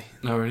 apparently.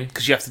 No, really?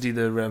 Because you have to do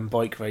the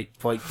bike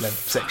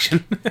length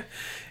section.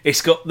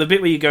 It's got the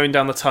bit where you're going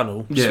down the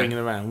tunnel, Yeah. swinging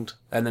around,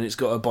 and then it's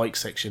got a bike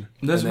section.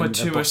 Those and are my then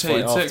two a boss most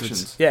hated fight afterwards.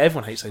 sections. Yeah,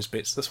 everyone hates those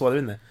bits. That's why they're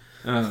in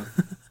there.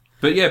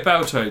 But yeah,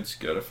 Battletoads.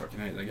 God, I fucking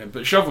hate that game.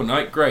 But Shovel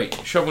Knight, great.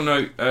 Shovel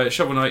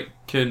Knight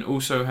can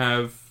also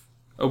have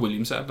a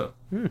William Sadler.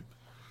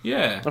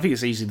 Yeah. I think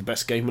it's easily the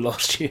best game of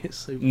last year.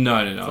 So No.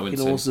 I wouldn't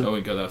say. awesome. I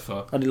wouldn't go that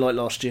far. I didn't like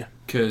last year.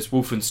 Because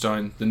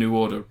Wolfenstein: The New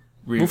Order.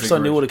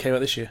 Wolfenstein New Order came out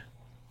this year.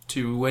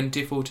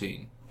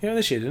 2014. Yeah,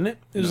 this year, didn't it?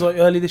 It was No. like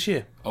early this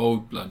year.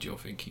 Old blood you're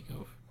thinking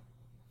of.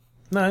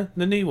 No,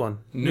 the new one.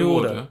 New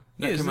Order? Yeah,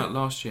 That isn't came it? out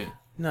last year.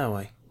 No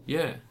way.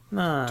 Yeah.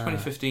 No.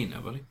 2015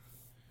 now, buddy.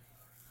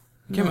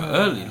 It came out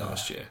early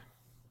last year.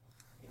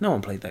 No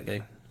one played that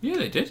game. Yeah,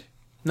 they did.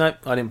 No,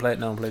 I didn't play it.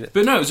 No one played it.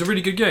 But no, it was a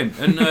really good game.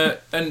 And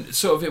and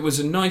sort of it was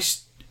a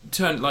nice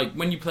turn, like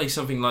when you play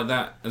something like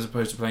that as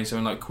opposed to playing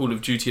something like Call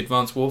of Duty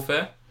Advanced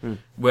Warfare,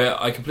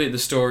 where I completed the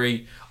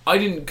story. I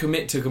didn't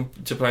commit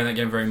to playing that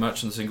game very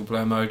much in the single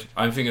player mode.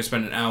 I think I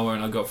spent an hour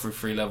and I got through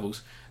 3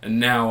 levels. And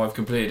now I've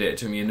completed it. It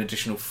took me an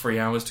additional 3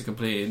 hours to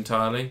complete it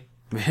entirely.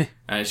 And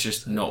it's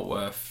just not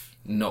worth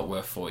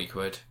 40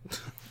 quid.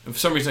 And for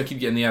some reason I keep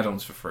getting the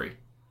add-ons for free.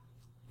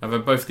 I've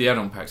had both the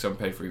add-on packs. I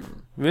haven't paid for either of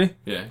them. Really?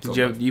 Yeah.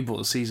 You bought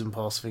the season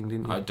pass thing,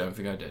 didn't you? I don't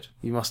think I did.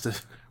 You must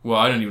have. Well,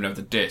 I don't even have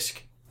the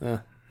disc.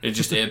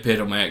 It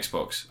appeared on my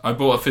Xbox. I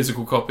bought a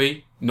physical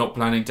copy, not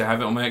planning to have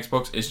it on my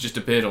Xbox. It's just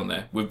appeared on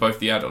there with both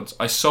the add-ons.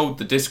 I sold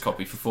the disc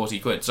copy for 40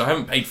 quid, so I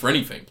haven't paid for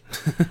anything.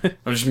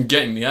 I've just been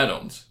getting the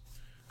add-ons.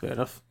 Fair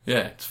enough.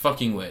 Yeah, it's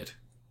fucking weird.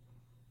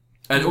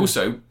 And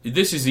also,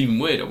 this is even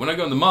weirder. When I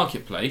go on the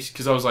marketplace,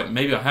 because I was like,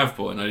 maybe I have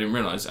bought it and I didn't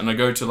realise, and I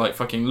go to like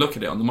fucking look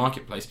at it on the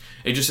marketplace,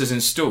 it just says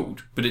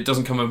installed, but it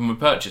doesn't come over my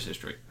purchase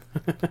history.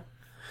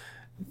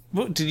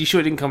 What, did you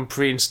sure it didn't come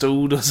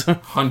pre-installed or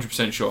something?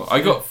 100% sure.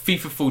 I got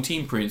FIFA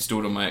 14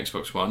 pre-installed on my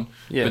Xbox One,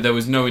 Yeah. but there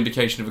was no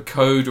indication of a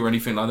code or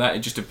anything like that. It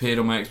just appeared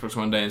on my Xbox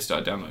One day and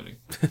started downloading.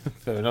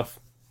 Fair enough.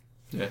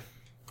 Yeah.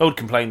 I would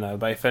complain though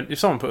about if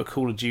someone put a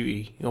Call of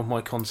Duty on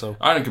my console.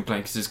 I don't complain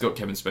because it's got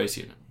Kevin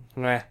Spacey in it.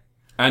 Nah.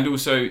 And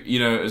also, you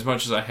know, as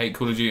much as I hate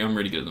Call of Duty, I'm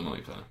really good at the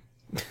multiplayer.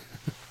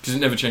 Because it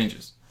never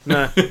changes.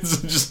 No.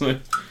 It's just like...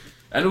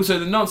 And also,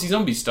 the Nazi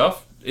zombie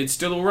stuff, it's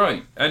still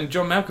alright. And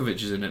John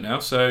Malkovich is in it now,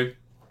 so...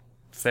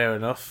 Fair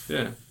enough.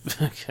 Yeah.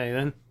 Okay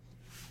then.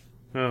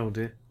 Oh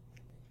dear.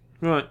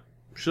 Right.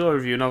 Should I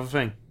review another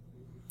thing?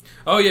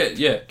 Oh,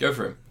 yeah, go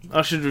for it.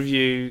 I should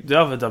review the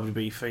other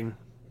WB thing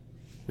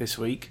this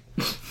week.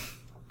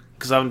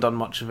 Because I haven't done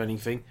much of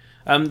anything.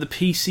 The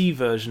PC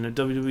version of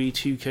WWE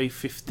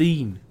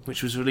 2K15,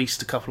 which was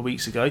released a couple of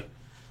weeks ago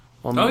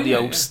on the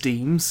old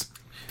Steams.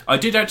 I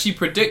did actually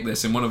predict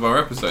this in one of our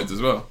episodes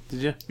as well.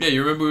 Did you? Yeah,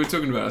 you remember we were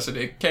talking about it? I said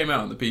it came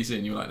out on the PC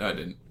and you were like, no, it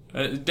didn't.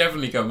 It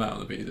definitely come out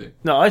on the PC.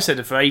 No, I said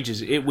it for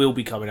ages. It will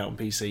be coming out on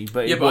PC,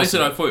 but Yeah, it but I wasn't.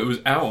 said I thought it was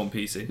out on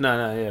PC. No,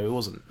 yeah, it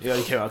wasn't. It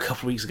only came out a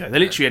couple of weeks ago. They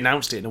literally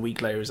announced it and a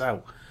week later it's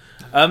out.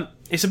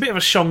 It's a bit of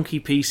a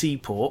shonky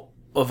PC port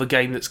of a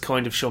game that's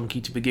kind of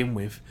shonky to begin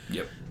with.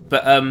 Yep.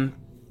 But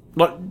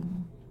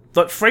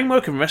like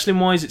framework and wrestling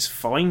wise, it's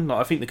fine. Like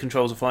I think the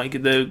controls are fine.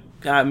 The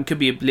could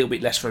be a little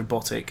bit less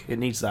robotic. It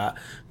needs that.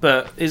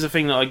 But here's the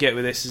thing that I get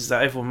with this is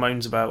that everyone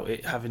moans about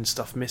it having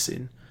stuff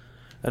missing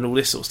and all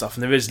this sort of stuff.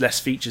 And there is less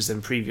features than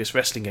previous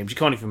wrestling games. You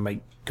can't even make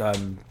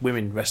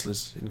women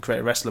wrestlers in create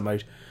a wrestler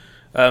mode.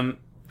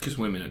 Because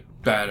women are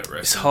bad at wrestling.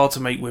 It's hard to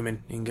make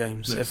women in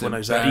games. No, Everyone they're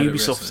knows that. bad at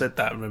Ubisoft wrestling. said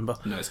that. Remember?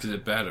 No, it's because they're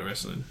bad at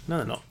wrestling. No,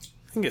 they're not.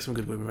 You can get some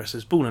good women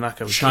wrestlers. Ball and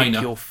Acco would China.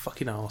 kick your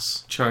fucking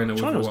ass. China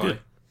with China a was Y. good.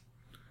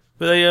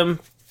 But they,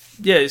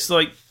 yeah, it's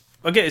like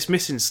I get it's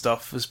missing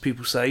stuff, as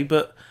people say,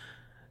 but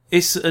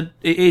it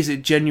is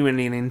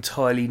genuinely an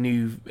entirely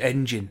new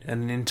engine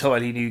and an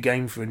entirely new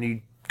game for a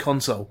new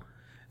console.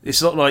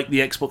 It's not like the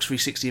Xbox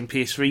 360 and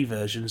PS3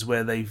 versions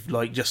where they've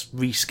like just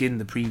reskinned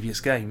the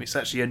previous game. It's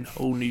actually a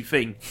whole new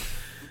thing.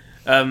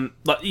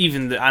 Like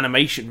even the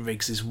animation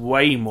rigs is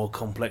way more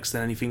complex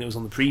than anything that was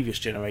on the previous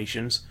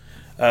generations.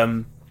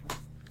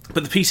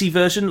 But the PC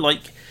version,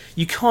 like,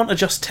 you can't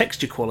adjust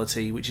texture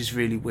quality, which is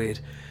really weird.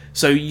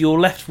 So you're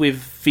left with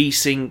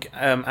VSync,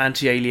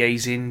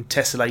 anti-aliasing,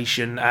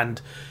 tessellation,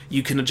 and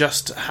you can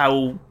adjust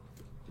how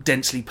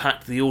densely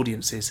packed the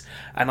audience is.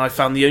 And I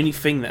found the only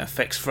thing that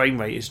affects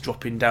frame rate is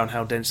dropping down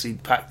how densely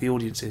packed the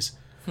audience is.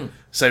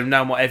 So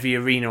now every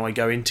arena I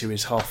go into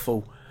is half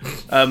full.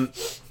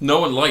 No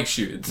one likes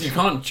you. You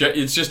can't.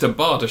 It's just a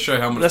bar to show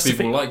how much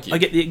people like you. I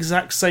get the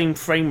exact same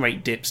frame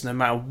rate dips no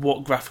matter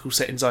what graphical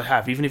settings I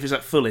have. Even if it's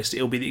at fullest,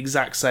 it'll be the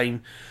exact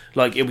same.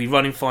 Like, it'll be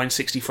running fine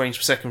 60 frames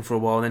per second for a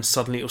while, and then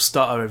suddenly it'll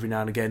stutter every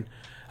now and again,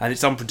 and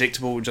it's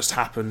unpredictable. It'll just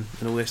happen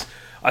and all this.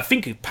 I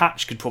think a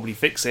patch could probably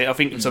fix it. I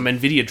think some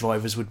NVIDIA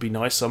drivers would be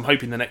nice. So I'm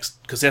hoping the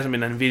next, because there hasn't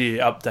been an NVIDIA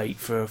update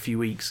for a few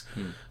weeks,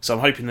 so I'm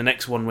hoping the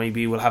next one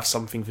maybe will have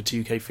something for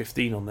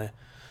 2K15 on there.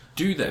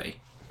 Do they?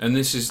 And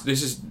this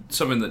is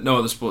something that no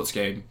other sports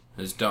game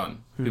has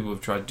done. People have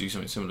tried to do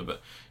something similar,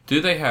 but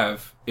do they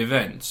have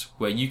events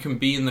where you can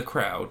be in the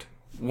crowd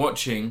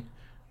watching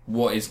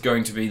what is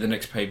going to be the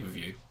next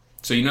pay-per-view?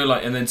 So, you know,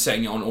 like, and then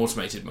setting it on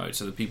automated mode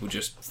so that people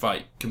just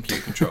fight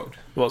computer controlled.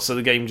 What, so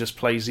the game just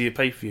plays the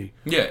pay-per-view?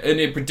 Yeah, and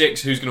it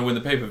predicts who's going to win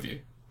the pay-per-view.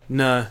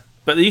 No.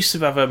 But they used to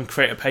have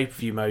create a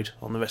pay-per-view mode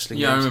on the wrestling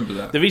games. I remember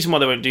that. The reason why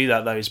they won't do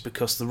that, though, is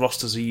because the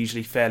rosters are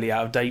usually fairly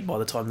out of date by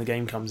the time the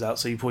game comes out,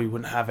 so you probably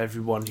wouldn't have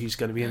everyone who's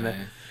going to be in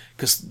there.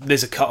 Because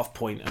there's a cut-off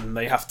point, and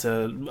they have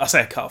to... I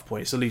say a cut-off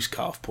point, it's a loose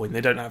cut-off point.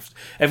 They don't have...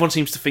 Everyone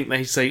seems to think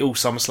they say,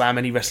 SummerSlam,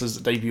 any wrestlers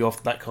that debut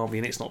after that can't be,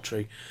 and it's not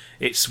true.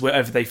 It's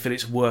wherever they feel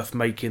it's worth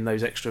making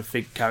those extra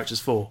characters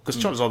for.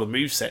 Because chances are the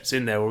moveset's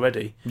in there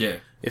already. Yeah.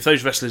 If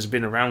those wrestlers have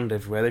been around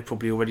everywhere, they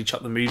probably already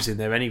chucked the moves in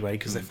there anyway,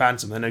 because they're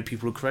fans of them, they know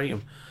people will create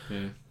them.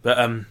 Yeah.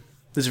 But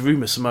there's a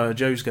rumour Samoa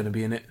Joe's going to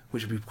be in it,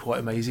 which would be quite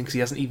amazing, because he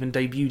hasn't even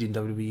debuted in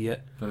WWE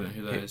yet. I don't know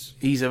who that is.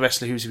 He's a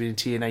wrestler who's been in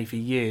TNA for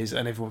years,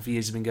 and everyone for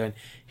years has been going,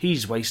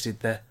 he's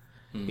wasted there.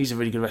 He's a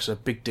really good wrestler,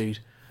 big dude.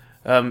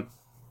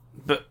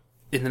 But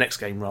in the next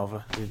game,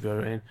 rather, he'd go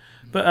in.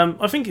 But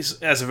I think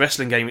it's, as a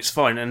wrestling game, it's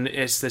fine, and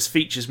there's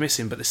features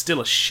missing, but there's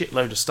still a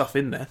shitload of stuff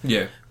in there.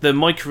 Yeah. The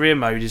My Career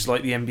mode is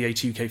like the NBA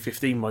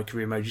 2K15 My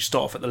Career mode. You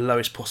start off at the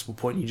lowest possible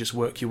point, and you just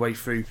work your way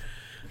through,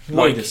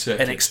 like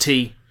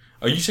NXT.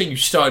 Are you saying you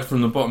started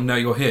from the bottom, now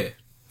you're here?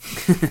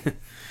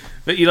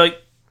 But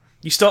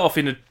you start off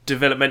in a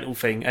developmental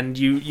thing, and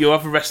you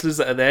have wrestlers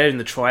that are there in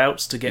the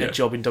tryouts to get a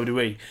job in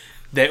WWE.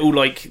 They're all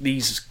like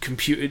these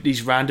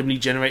randomly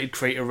generated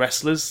creator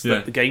wrestlers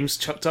that the game's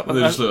chucked up. They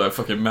just look like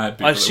fucking mad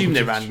people. I assume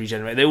they're randomly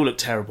generated. They all look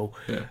terrible.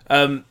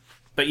 Yeah.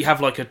 But you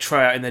have like a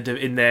tryout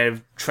in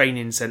their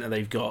training centre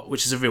they've got,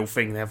 which is a real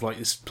thing. They have like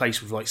this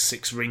place with like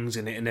 6 rings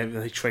in it, and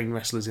they train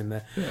wrestlers in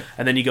there. Yeah.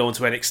 And then you go on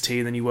to NXT,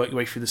 and then you work your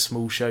way through the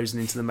small shows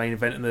and into the main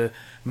event, and the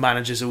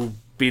managers will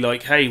be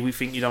like, "Hey, we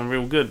think you've done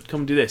real good.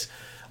 Come do this."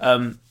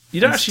 You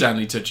don't actually...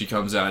 Stanley Tucci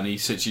comes out and he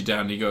sits you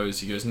down and he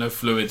goes, no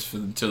fluids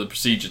until the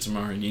procedure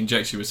tomorrow, and he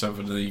injects you with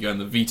something, and then you go in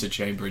the Vita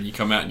chamber and you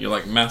come out and you're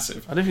like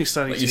massive. I don't think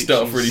Stanley Tucci... You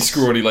start off really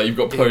scrawny, like you've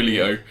got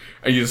polio,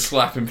 and you're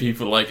slapping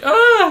people like,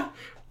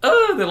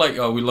 they're like,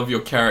 oh, we love your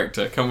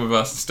character, come with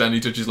us. And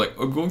Stanley Tucci's like,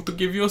 I'm going to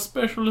give you a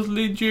specialist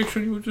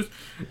injection,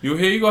 here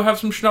you go, have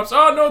some schnapps.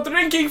 Oh, no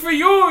drinking for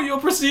you, your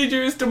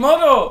procedure is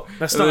tomorrow.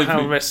 That's not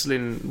how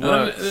wrestling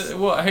works.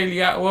 What, Hayley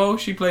Atwell,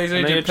 she plays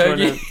Agent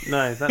Peggy?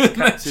 No, that's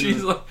Captain...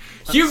 She's like,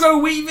 Hugo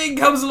Weaving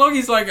comes along,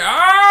 he's like,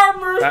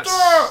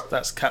 Mr.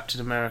 That's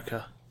Captain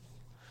America.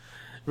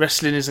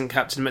 Wrestling isn't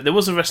Captain America. There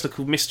was a wrestler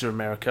called Mr.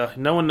 America.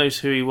 No one knows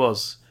who he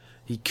was.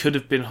 He could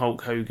have been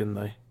Hulk Hogan,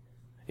 though,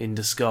 in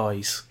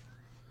disguise.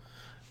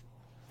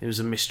 It was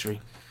a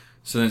mystery.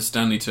 So then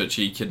Stanley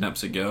Tucci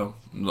kidnaps a girl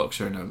and locks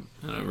her in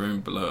a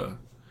room below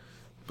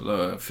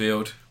a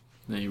field.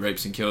 Then he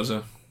rapes and kills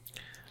her.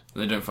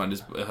 They don't find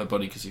her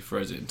body because he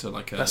throws it into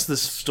like a... That's the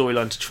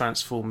storyline to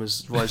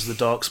Transformers Rise of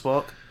the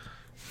Darkspark.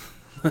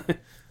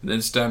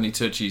 Then Stanley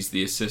Tucci's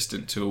the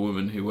assistant to a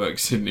woman who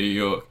works in New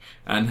York.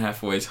 Anne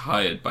Hathaway's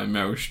hired by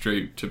Meryl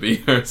Streep to be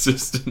her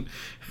assistant.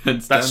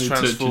 And that's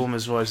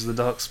Transformers Rise of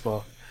the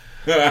Darkspark.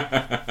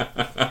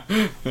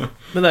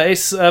 But no,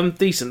 it's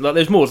decent. Like,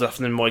 there's more stuff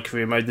than My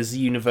Career mode. There's the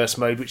Universe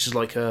mode, which is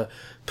like a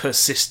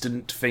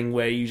persistent thing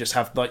where you just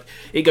have like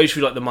it goes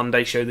through like the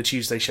Monday show, the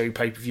Tuesday show,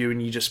 pay-per-view,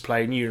 and you just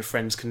play, and you and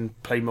friends can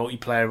play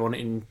multiplayer on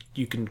it, and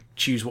you can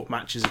choose what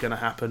matches are going to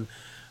happen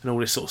and all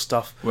this sort of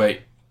stuff.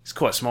 Wait, it's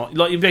quite smart.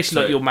 Like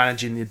basically, like you're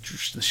managing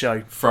the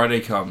show.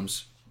 Friday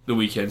comes, the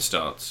weekend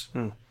starts.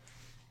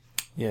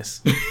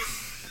 Yes.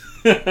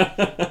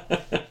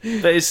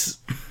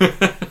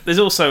 There's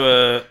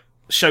also a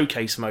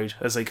showcase mode,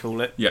 as they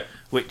call it,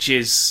 which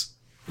is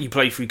you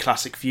play through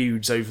classic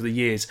feuds over the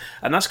years,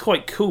 and that's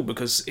quite cool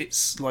because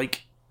it's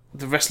like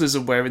the wrestlers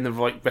are wearing the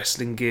right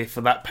wrestling gear for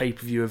that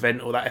pay-per-view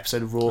event or that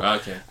episode of Raw.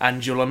 Okay.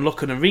 And you'll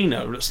unlock an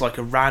arena that's like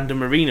a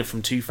random arena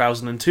from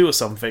 2002 or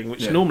something,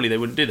 which normally they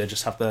wouldn't do. They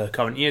just have the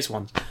current year's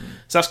ones.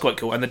 So that's quite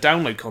cool. And the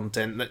download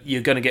content that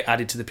you're going to get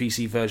added to the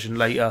PC version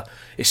later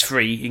is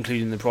free,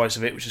 including the price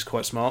of it, which is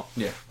quite smart.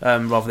 Yeah.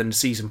 Rather than the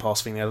season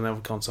pass thing they had on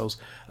other consoles.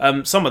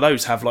 Some of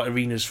those have like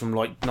arenas from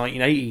like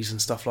 1980s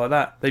and stuff like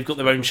that. They've got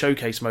their own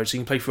showcase mode, so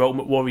you can play through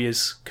Ultimate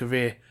Warrior's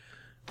career,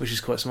 which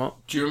is quite smart.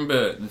 Do you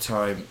remember the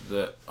time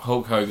that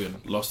Hulk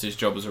Hogan lost his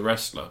job as a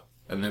wrestler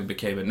and then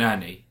became a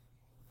nanny?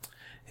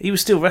 He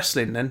was still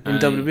wrestling then in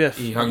WWF.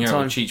 He hung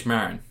out with Cheech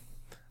Marin.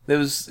 He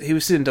was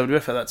still in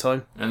WWF at that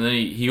time. And then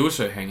he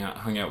also hung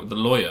out with the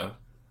lawyer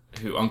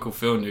who Uncle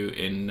Phil knew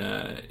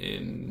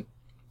in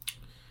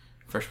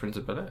Fresh Prince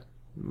of Bel-Air.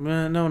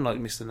 No one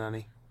liked Mr.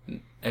 Nanny.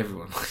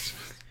 Everyone liked him.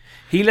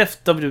 He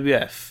left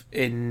WWF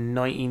in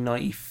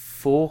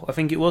 1994, I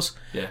think it was.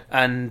 Yeah.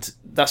 And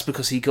that's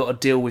because he got a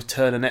deal with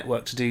Turner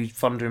Network to do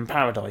Thunder in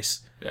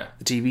Paradise, Yeah.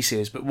 the TV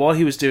series. But while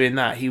he was doing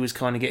that, he was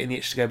kind of getting the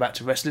itch to go back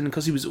to wrestling. And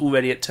because he was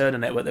already at Turner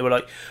Network, they were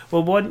like,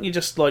 well, why don't you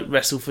just like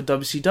wrestle for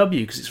WCW?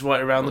 Because it's right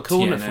around the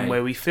corner TNA. from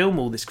where we film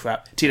all this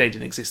crap. TNA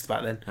didn't exist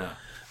back then. Oh.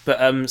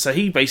 But so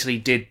he basically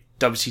did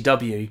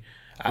WCW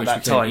at Which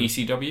that became time.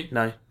 ECW?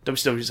 No,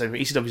 WCW is over.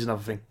 ECW is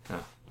another thing.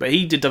 Oh. But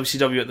he did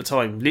WCW at the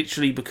time,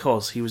 literally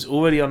because he was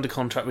already under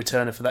contract with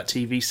Turner for that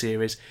TV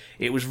series.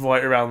 It was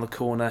right around the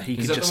corner. He Is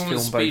could that just the one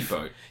film with both.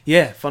 Speedboat?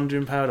 Yeah, Thunder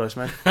in Paradise,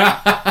 man.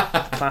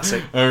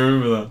 Classic. I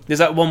remember that. There's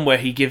that one where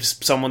he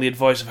gives someone the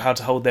advice of how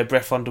to hold their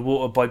breath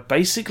underwater by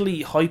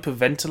basically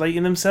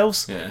hyperventilating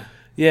themselves. Yeah.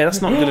 Yeah,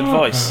 that's not good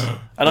advice.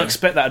 And I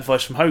expect that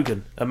advice from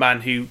Hogan, a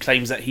man who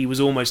claims that he was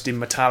almost in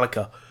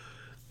Metallica.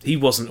 He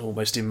wasn't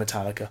almost in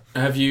Metallica.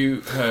 Have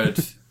you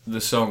heard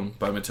the song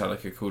by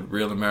Metallica called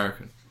Real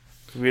American?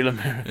 Real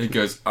American. It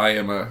goes, I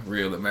am a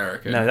real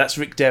American. No, that's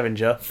Rick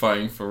Derringer.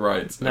 Fighting for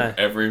rights No. of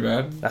every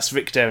man. That's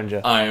Rick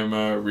Derringer. I am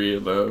a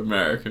real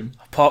American.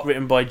 Part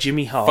written by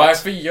Jimmy Hart. Fight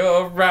for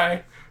your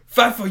right.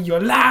 Fight for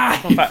your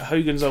life. In fact,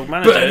 Hogan's old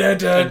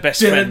manager and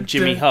best friend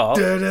Jimmy Hart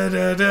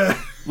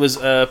was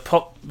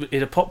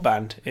in a pop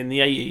band in the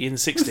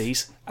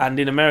 60s, and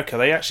in America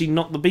they actually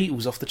knocked the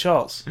Beatles off the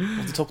charts,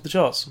 off the top of the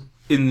charts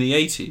In the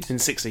 80s? in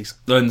the 60s.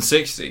 No, in the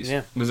 60s?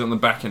 Yeah. Was it on the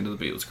back end of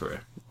the Beatles'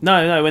 career?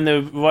 No, when they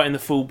were writing the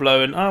full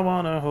blown "I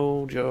Wanna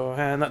Hold Your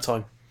Hand" that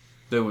time.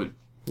 They would.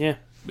 Yeah,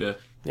 Yeah.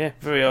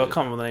 very. I can't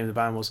remember what the name of the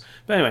band was,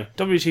 but anyway,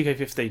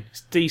 W2K15.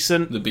 It's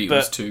decent. The Beatles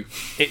but too.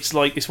 It's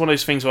one of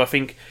those things where I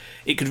think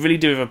it could really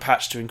do with a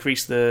patch to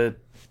increase the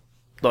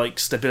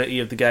stability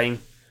of the game.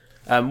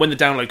 When the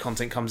download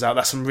content comes out,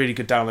 that's some really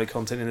good download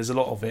content, and there's a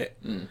lot of it.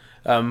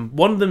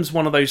 One of them's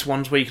one of those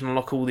ones where you can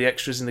unlock all the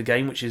extras in the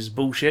game, which is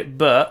bullshit.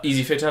 But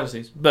Easy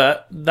fatalities.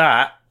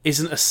 that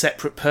isn't a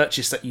separate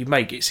purchase that you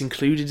make. It's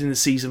included in the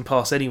season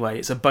pass anyway.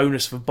 It's a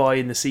bonus for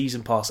buying the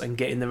season pass and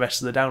getting the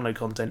rest of the download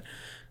content.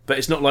 But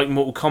it's not like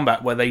Mortal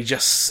Kombat where they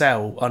just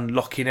sell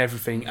unlocking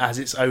everything as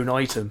its own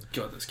item.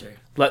 God, this game.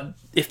 Like,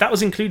 if that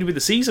was included with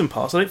the season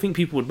pass, I don't think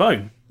people would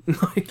moan.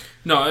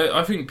 No,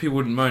 I think people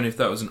wouldn't moan if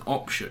that was an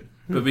option.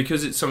 But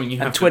because it's something you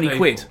have And to 20 pay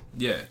quid. for.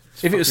 Yeah.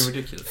 It's If it fucking was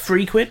ridiculous.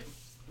 £3,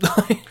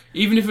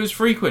 Even if it was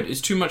 £3,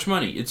 it's too much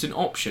money. It's an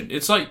option.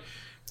 It's like,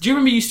 do you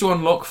remember you used to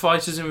unlock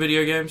fighters in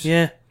video games?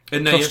 yeah,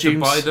 And now Costumes. you have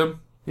to buy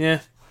them? yeah,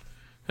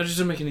 That just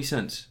doesn't make any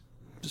sense.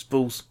 just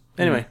balls.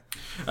 Anyway,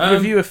 Um,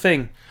 review a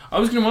thing. I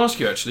was going to ask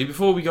you actually,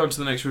 before we go on to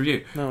the next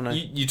review. No.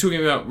 You're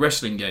talking about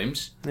wrestling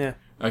games. Yeah.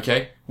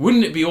 Okay.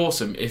 Wouldn't it be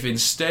awesome if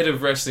instead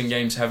of wrestling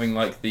games having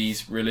like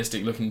these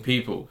realistic looking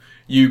people,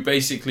 you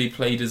basically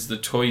played as the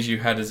toys you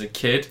had as a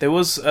kid? There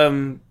was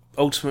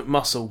Ultimate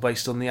Muscle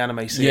based on the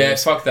anime series. Yeah,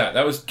 fuck that.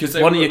 That was because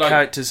One of your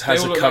characters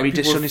has a curry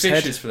dish on his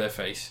head. Fishes for their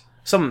face.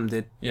 Some of them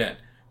did. Yeah,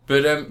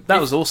 but That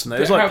was awesome though.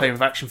 It was like playing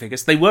with action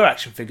figures. They were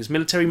action figures.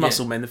 Military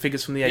Muscle Men, the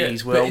figures from the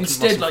 80s were but Ultimate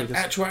instead, Muscle like figures.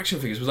 actual action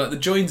figures with like the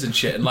joins and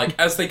shit, and like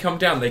as they come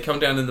down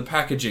in the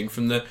packaging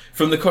from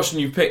the costume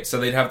you picked. So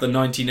they'd have the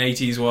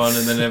 1980s one,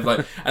 and then they'd have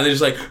like, and they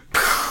just like,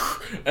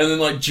 and then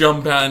like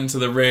jump out into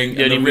the ring.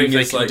 The and only the ring move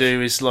they is can like,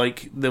 do is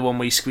like the one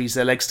where you squeeze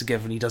their legs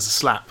together and he does a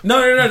slap.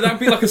 no, that'd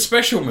be like a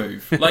special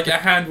move. Like a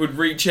hand would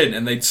reach in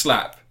and they'd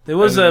slap. There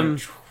was And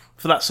then-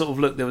 for that sort of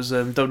look, there was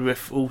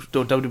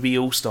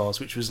WWE All Stars,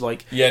 which was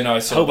like yeah, no, I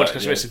a saw whole bunch that,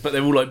 of yeah. wrestlers, but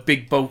they're all like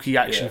big, bulky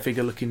action Yeah.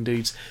 figure looking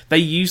dudes. They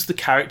used the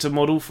character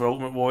model for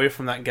Ultimate Warrior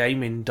from that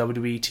game in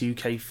WWE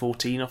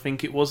 2K14, I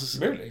think it was.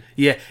 Really?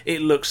 Yeah,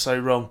 it looked so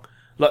wrong.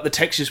 Like the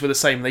textures were the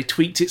same. They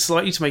tweaked it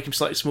slightly to make him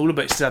slightly smaller,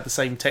 but it still had the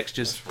same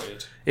textures. That's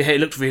weird.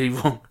 It looked really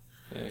wrong.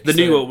 Yeah, The 'cause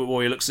new Ultimate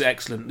Warrior looks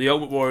excellent. The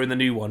Ultimate Warrior in the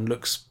new one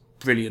looks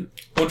brilliant.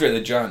 Andre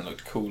the Giant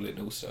looked cool in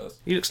All Stars.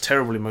 He looks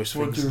terrible in most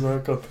things.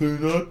 like a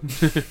peanut?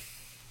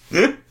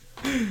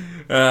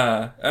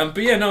 But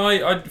yeah, no,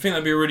 I think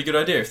that'd be a really good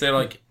idea if they're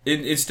like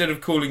instead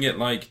of calling it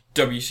like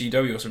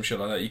WCW or some shit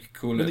like that, you could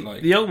call it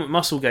like The Ultimate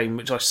Muscle game,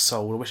 which I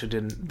sold, I wish I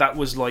didn't. That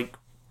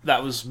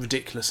was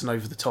ridiculous and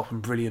over the top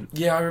and brilliant.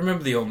 yeah, I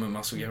remember the Ultimate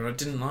Muscle game and I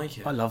didn't like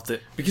it I loved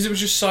it. because it was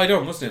just side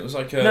on, wasn't it? It was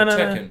like a No.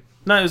 Tekken.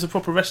 No, it was a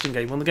proper wrestling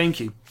game on the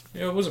GameCube.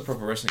 Yeah, it was a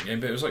proper wrestling game,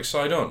 but it was like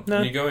side on. No.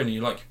 And you go in and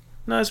you like...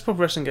 No, it's a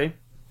proper wrestling game.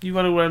 You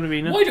run around the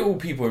arena. Why do all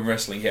people in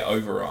wrestling hit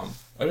overarm?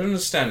 I don't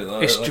understand it.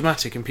 It's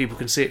dramatic and people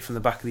can see it from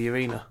the back of the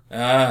arena.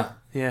 Ah.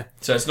 Yeah.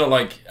 So it's not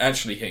like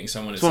actually hitting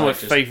someone. It's one of my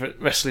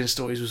favourite wrestling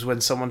stories was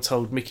when someone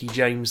told Mickie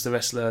James, the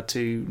wrestler,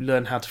 to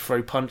learn how to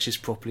throw punches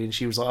properly, and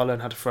she was like, "I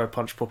learned how to throw a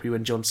punch properly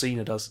when John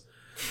Cena does,"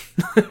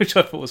 which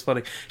I thought was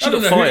funny. I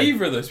don't know who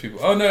either of those people.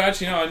 Oh no,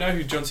 actually no, I know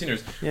who John Cena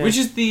is. Yeah. Which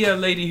is the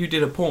lady who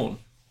did a porn.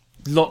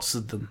 Lots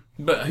of them.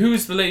 But who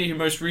is the lady who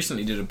most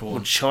recently did a porn?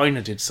 Well,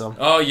 China did some.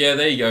 Oh yeah,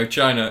 there you go,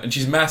 China, and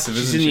she's massive,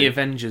 She's isn't in she? the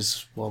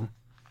Avengers one.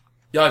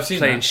 Yeah, I've seen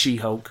playing that.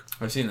 She-Hulk.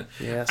 I've seen that.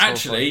 Yeah, that's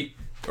actually,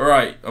 all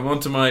right, I'm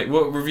on to my...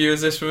 What review is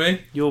this for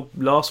me? Your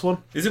last one?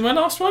 Is it my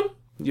last one?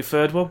 Your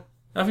third one?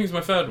 I think it's my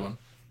third one.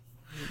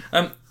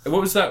 What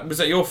was that? Was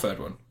that your third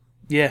one?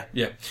 Yeah.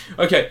 Yeah.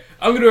 Okay,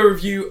 I'm going to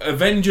review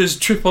Avengers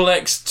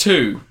XXX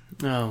 2.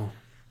 Oh.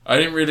 I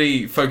didn't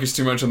really focus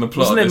too much on the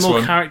plot Wasn't of there this more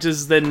one.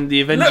 characters than the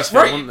Avengers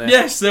Look, film, right, weren't there?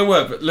 yes, there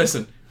were, but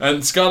listen.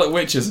 And Scarlet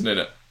Witch isn't in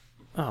it.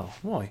 Oh,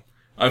 why?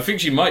 I think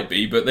she might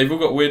be, but they've all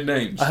got weird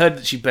names. I heard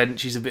that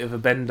she's a bit of a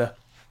bender.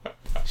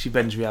 She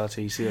bends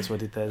reality, see, that's what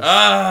I did there.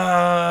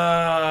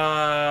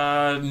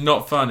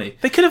 Not funny.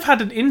 They could have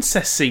had an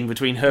incest scene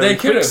between her They and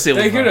could have, Quicksilver.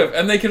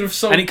 and they could have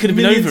sold And it could have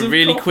been millions over of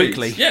really copies.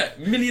 quickly. Yeah,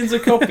 millions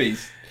of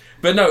copies.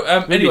 But no,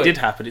 Maybe anyway, it did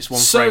happen, it's one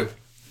so, frame.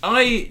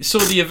 I saw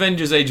the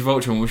Avengers Age of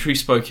Ultron, which we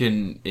spoke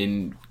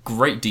in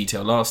great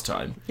detail last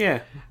time. Yeah,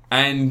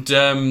 And,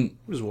 it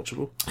was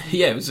watchable.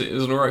 yeah, it was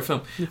an alright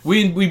film.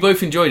 We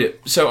both enjoyed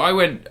it. So I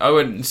went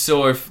and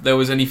saw if there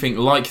was anything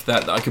like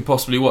that I could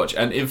possibly watch.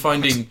 And in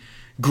finding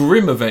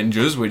Grim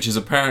Avengers, which is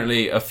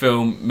apparently a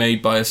film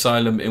made by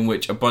Asylum in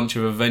which a bunch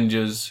of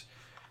Avengers...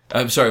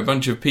 a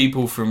bunch of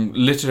people from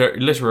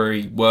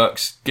literary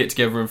works get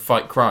together and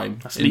fight crime.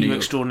 That's in League New of York.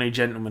 Extraordinary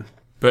Gentlemen.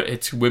 But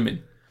it's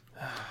women.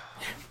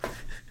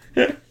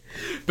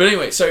 But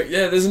anyway, so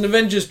yeah, there's an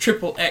Avengers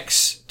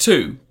XXX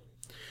 2,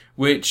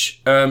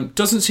 which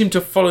doesn't seem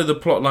to follow the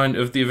plotline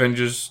of the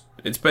Avengers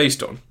it's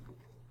based on.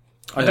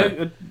 I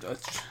don't...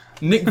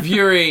 Nick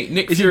Fury...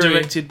 Is it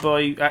directed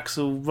by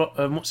Axel...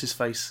 what's his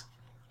face?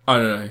 I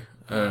don't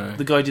know.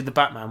 The guy who did the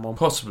Batman one.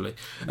 Possibly.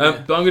 But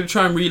I'm going to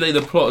try and relay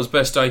the plot as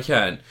best I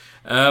can.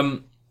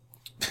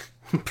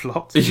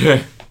 Plot?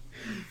 Yeah.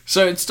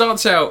 So it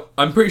starts out...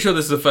 I'm pretty sure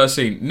this is the first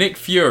scene. Nick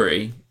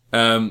Fury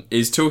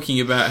is talking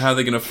about how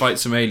they're going to fight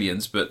some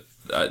aliens, but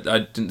I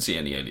didn't see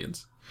any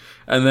aliens.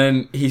 And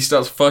then he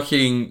starts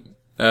fucking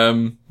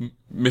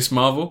Miss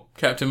Marvel,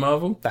 Captain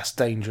Marvel. That's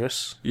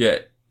dangerous. Yeah,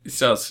 he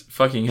starts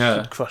fucking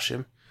her. Crush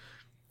him.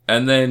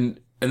 And then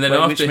Wait,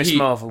 after which Miss he...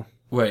 Marvel?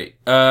 Wait,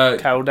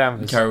 Carol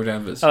Danvers. Carol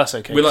Danvers. Oh, that's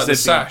okay. With like the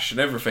 'cause they've been- sash and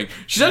everything.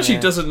 She actually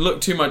doesn't look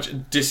too much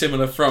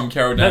dissimilar from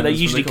Carol No, Danvers.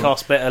 they usually from the comic.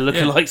 cast better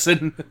lookalikes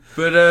than...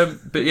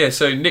 But yeah,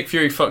 so Nick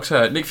Fury fucks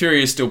her. Nick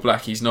Fury is still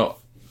black. He's not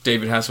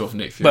David Hasselhoff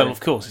Nick Fury. Well,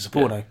 of course, it's a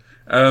porno.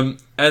 And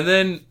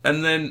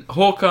then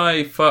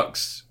Hawkeye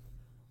fucks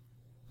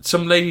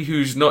some lady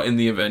who's not in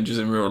the Avengers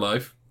in real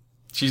life.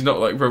 She's not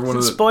like one of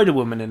the...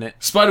 Spider-Woman in it.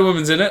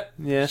 Spider-Woman's in it.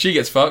 Yeah. She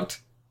gets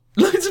fucked.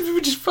 Loads of people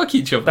just fuck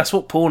each other. That's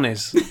what porn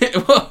is.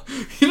 Well,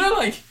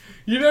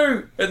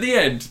 at the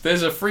end,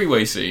 there's a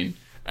freeway scene.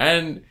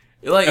 And,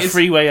 like... A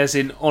freeway as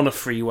in on a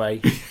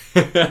freeway.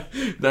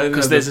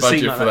 Because There's a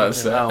scene like for that.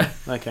 that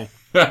Oh, okay.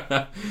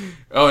 set.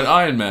 Oh, and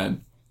Iron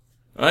Man.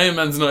 Iron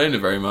Man's not in it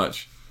very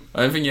much.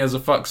 I don't think he has a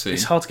fuck scene.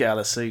 It's hard to get out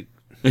of the suit.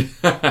 You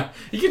can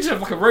just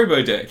have like a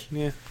robo deck.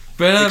 Yeah.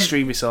 But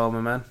Extremist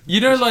armour, man.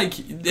 you know, like,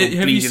 have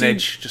you Bleeding seen?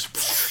 edge.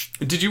 Just...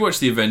 Did you watch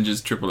the Avengers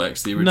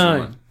XXX, the original No.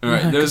 one? All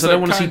right, there Because was I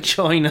don't like want to see kind,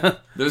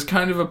 China there was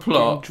kind of a getting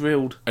plot,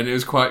 drilled. and it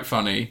was quite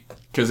funny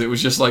because it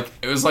was like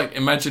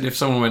imagine if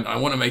someone went, "I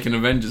want to make an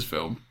Avengers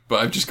film,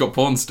 but I've just got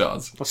porn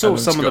stars." I saw And I've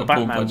some just of the got a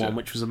porn Batman budget. one,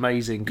 which was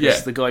amazing, because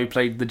Yeah. the guy who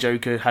played the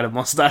Joker had a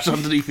mustache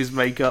underneath his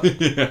makeup.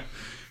 Yeah.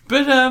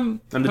 But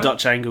And the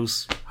Dutch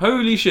angles.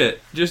 holy shit,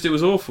 just it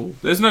was awful.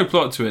 There's no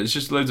plot to it. It's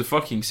just loads of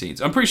fucking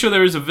scenes. I'm pretty sure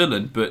there is a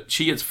villain, but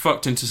she gets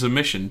fucked into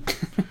submission.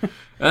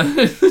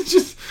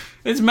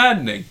 It's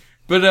maddening.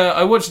 But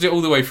I watched it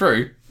all the way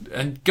through,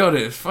 and God,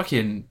 it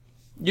fucking...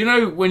 You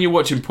know when you're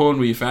watching porn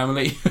with your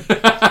family?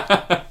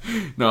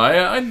 No,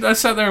 I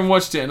sat there and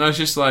watched it, and I was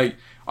just like,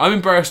 I'm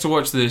embarrassed to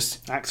watch this.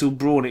 Axel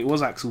Braun. It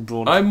was Axel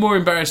Braun. I'm more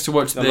embarrassed to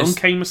watch Along this.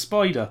 came a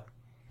spider.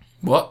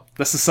 What?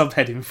 That's the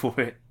subheading for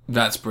it.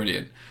 That's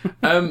brilliant.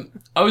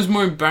 I was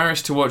more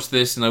embarrassed to watch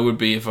this than I would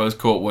be if I was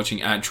caught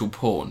watching actual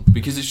porn,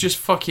 because it's just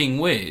fucking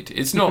weird.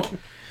 It's not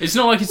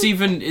like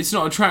it's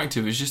not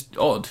attractive. It's just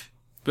odd.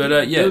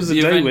 But yeah, There was a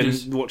the day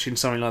Avengers. when watching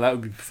something like that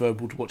would be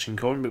preferable to watching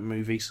comic book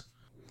movies.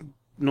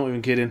 Not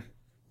even kidding.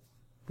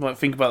 Like,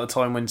 think about the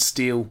time when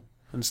Steel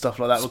and stuff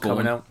like that were Spawn.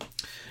 coming out.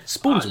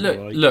 Spawn's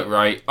alright. Look,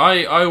 right.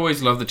 I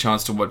always love the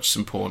chance to watch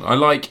some porn.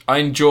 I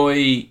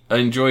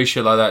enjoy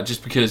shit like that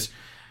just because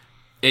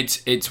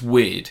it's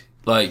weird.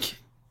 Like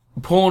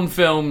porn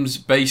films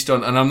based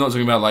on, and I'm not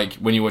talking about like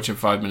when you're watching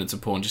 5 minutes of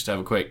porn just to have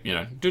a quick,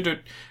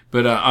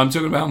 but I'm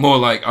talking about more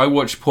like I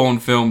watch porn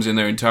films in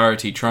their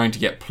entirety, trying to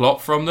get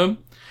plot from them.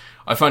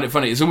 I find it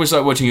funny. It's almost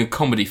like watching a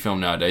comedy film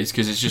nowadays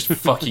because it's just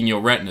fucking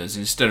your retinas.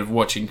 Instead of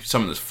watching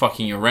something that's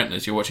fucking your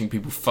retinas, you're watching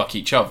people fuck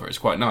each other. It's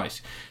quite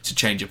nice. It's a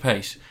change of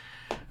pace.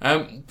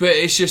 But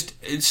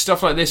it's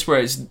stuff like this where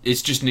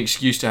it's just an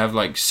excuse to have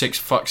like 6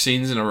 fuck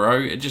scenes in a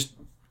row.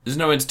 There's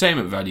no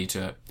entertainment value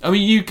to it. I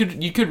mean, you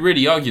could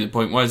really argue the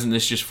point, why isn't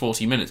this just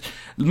 40 minutes?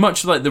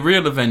 Much like the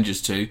real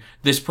Avengers 2,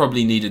 this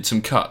probably needed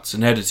some cuts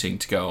and editing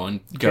to go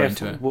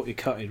into it. What you're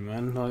cutting,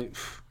 man. Like,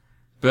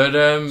 but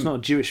it's not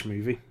a Jewish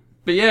movie.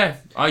 But yeah,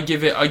 I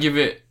give it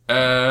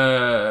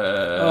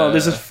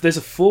there's a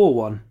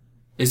 4-1.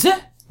 Is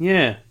there?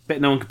 Yeah. Bet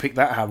no one could pick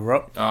that hammer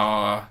up.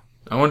 I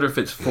wonder if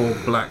it's 4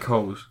 black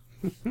holes.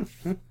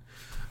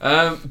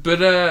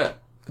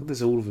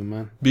 There's all of them,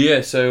 man. But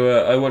yeah,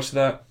 so I watched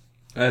that.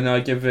 And I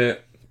give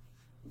it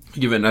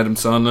an Adam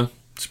Sandler.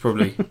 It's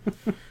probably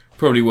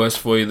worse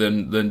for you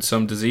than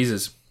some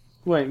diseases.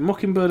 Wait,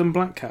 Mockingbird and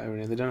Black Cat are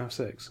in it. They don't have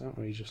sex.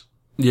 Outrageous.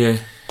 Yeah.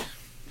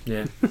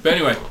 But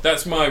anyway,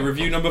 that's my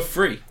review number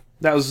 3.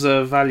 That was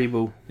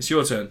valuable. It's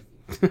your turn.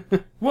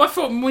 Well, I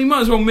thought we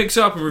might as well mix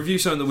up and review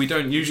something that we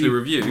don't usually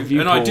review. And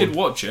porn. I did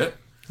watch it.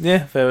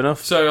 Yeah, fair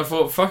enough. So I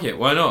thought, fuck it,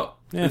 why not?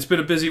 Yeah. It's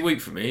been a busy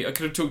week for me. I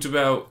could have talked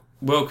about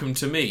Welcome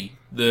to Me,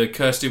 the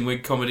Kirsten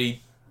Wiig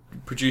comedy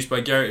produced by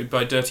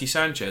Dirty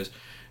Sanchez,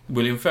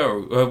 Will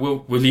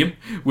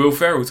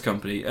Ferrell's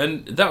company,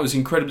 and that was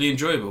incredibly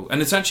enjoyable.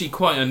 And it's actually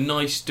quite a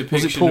nice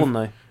depiction. Was it porn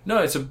though? No,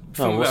 it's a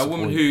film about a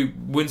woman who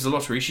wins the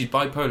lottery. She's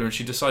bipolar and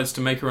she decides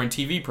to make her own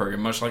TV program,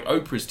 much like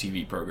Oprah's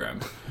TV program,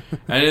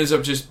 and it ends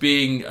up just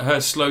being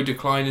her slow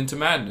decline into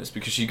madness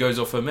because she goes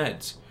off her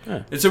meds.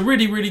 Yeah. It's a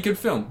really, really good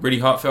film. Really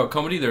heartfelt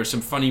comedy. There are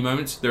some funny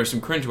moments. There are some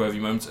cringeworthy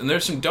moments. And there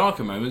are some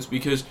darker moments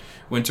because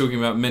when talking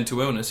about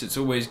mental illness, it's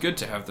always good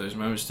to have those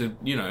moments to,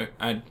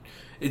 add...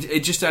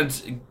 It just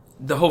adds...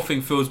 The whole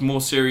thing feels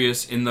more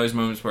serious in those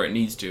moments where it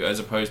needs to, as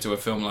opposed to a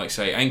film like,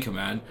 say,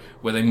 Anchorman,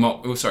 where they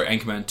mock...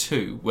 Anchorman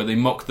 2, where they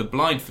mock the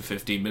blind for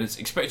 15 minutes,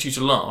 expect you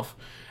to laugh,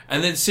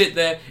 and then sit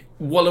there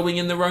wallowing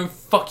in their own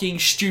fucking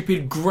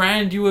stupid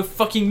grandeur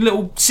fucking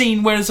little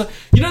scene where it's like...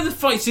 You know the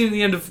fight scene at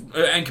the end of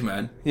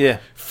Anchorman? Yeah.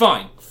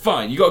 Fine.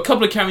 You got a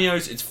couple of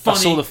cameos, it's funny.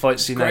 I saw the fight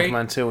scene in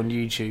Anchorman 2 on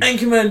YouTube.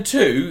 Anchorman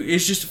 2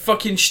 is just a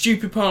fucking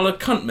stupid pile of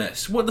cunt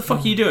mess. What the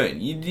fuck are you doing?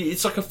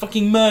 It's like a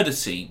fucking murder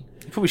scene.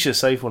 You probably should have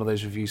saved one of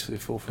those reviews for the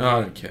fourth film.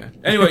 I don't care.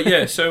 Anyway,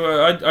 yeah,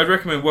 so I'd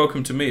recommend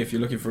Welcome to Me if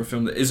you're looking for a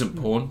film that isn't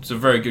porn. It's a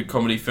very good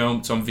comedy film.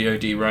 It's on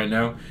VOD right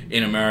now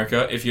in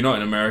America. If you're not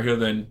in America,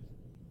 then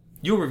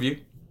your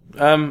review.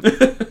 I'm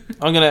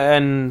going to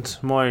end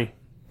my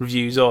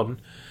reviews on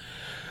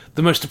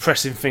the most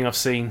depressing thing I've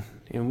seen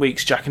in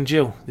weeks, Jack and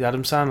Jill, the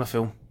Adam Sandler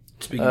film.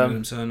 Speaking of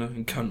Adam Sandler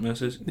and cunt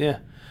messes. Yeah.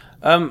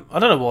 I don't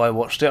know why I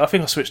watched it. I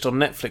think I switched on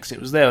Netflix and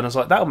it was there and I was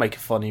like, that'll make a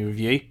funny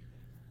review.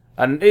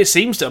 And it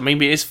seems to,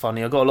 maybe it is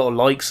funny. I got a lot of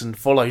likes and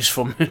follows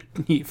from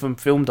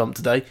Film Dump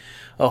today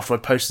after I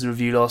posted the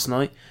review last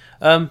night.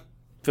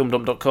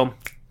 Filmdump.com.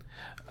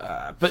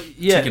 But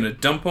yeah. Taking a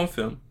dump on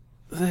film.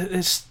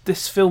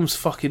 This film's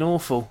fucking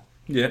awful.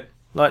 Yeah.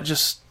 Like,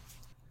 just...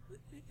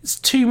 It's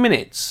 2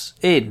 minutes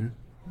in,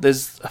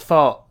 there's a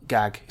fart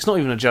gag. It's not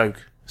even a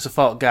joke. It's a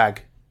fart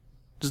gag.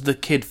 Just the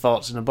kid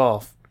farts in a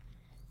bath.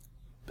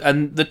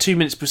 And the 2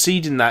 minutes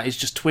preceding that is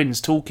just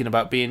twins talking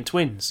about being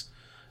twins.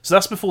 So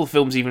that's before the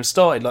film's even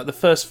started. Like, the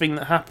first thing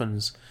that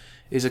happens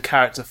is a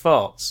character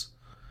farts.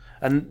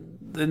 And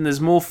then there's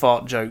more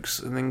fart jokes,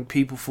 and then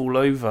people fall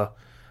over.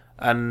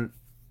 And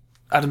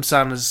Adam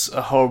Sandler's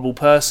a horrible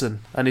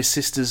person, and his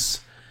sister's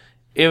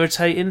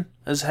irritating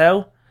as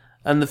hell.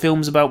 And the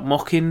film's about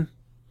mocking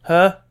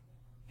her.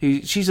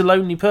 She's a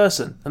lonely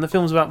person, and the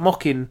film's about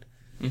mocking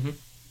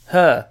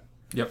her.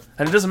 Yep.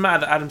 And it doesn't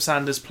matter that Adam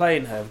Sandler's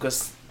playing her,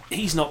 because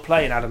he's not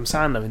playing Adam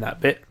Sandler in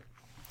that bit.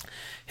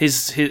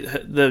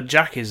 The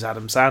Jack is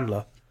Adam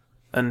Sandler,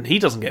 and he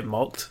doesn't get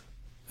mocked,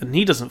 and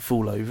he doesn't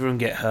fall over and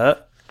get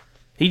hurt.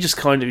 He's just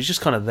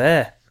kind of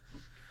there.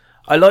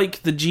 I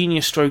like the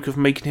genius stroke of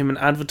making him an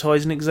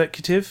advertising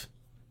executive,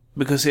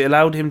 because it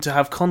allowed him to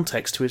have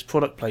context to his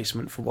product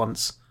placement for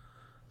once.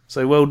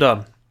 So well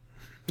done,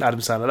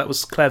 Adam Sandler. That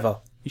was clever.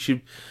 You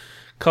should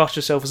cast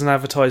yourself as an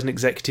advertising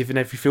executive in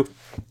every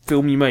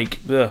film you make.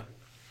 Ugh.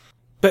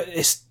 But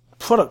its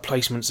product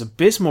placement's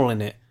abysmal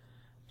in it.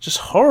 Just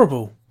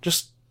horrible.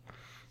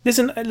 There's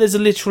a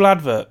literal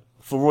advert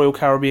for Royal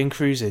Caribbean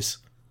Cruises.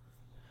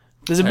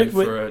 There's a bit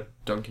for a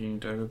Dunkin'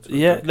 Donuts.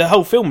 Yeah, the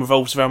whole film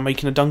revolves around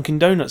making a Dunkin'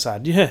 Donuts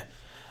ad. Yeah.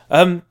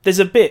 There's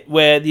a bit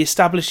where the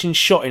establishing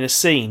shot in a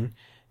scene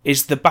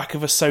is the back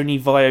of a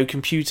Sony Vaio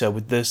computer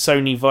with the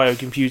Sony Vaio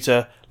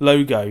computer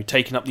logo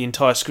taking up the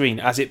entire screen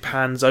as it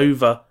pans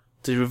over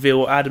to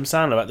reveal Adam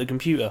Sandler at the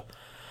computer.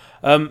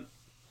 What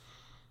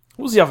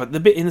was the other? The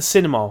bit in the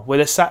cinema where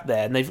they're sat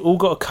there and they've all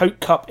got a Coke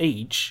cup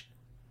each.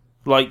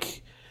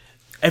 Like,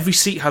 every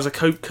seat has a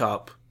Coke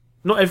cup.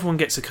 Not everyone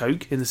gets a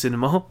Coke in the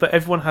cinema, but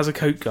everyone has a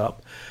Coke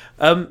cup.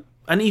 And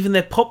even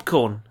their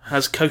popcorn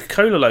has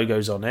Coca-Cola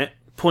logos on it,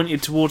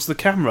 pointed towards the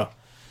camera.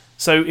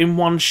 So in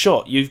one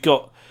shot, you've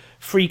got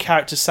 3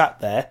 characters sat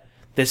there,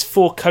 there's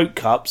 4 Coke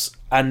cups,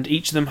 and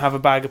each of them have a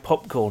bag of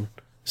popcorn.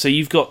 So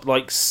you've got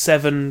like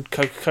 7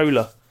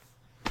 Coca-Cola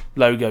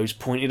logos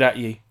pointed at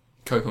you.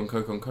 Coke on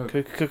Coke on Coke.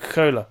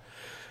 Coca-Cola.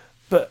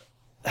 But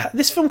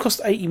this film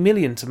cost 80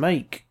 million to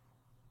make.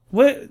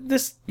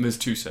 There's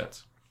 2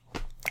 sets.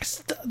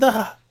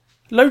 the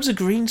loads of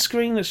green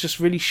screen that's just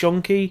really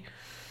shonky,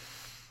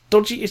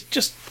 dodgy. It's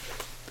just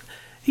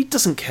he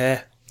doesn't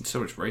care. So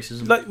much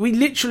racism. Like we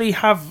literally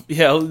have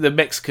the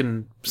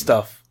Mexican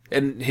stuff,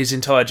 and his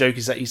entire joke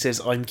is that he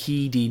says I'm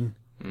kidding.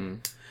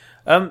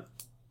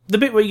 The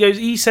bit where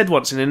he said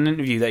once in an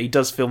interview that he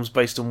does films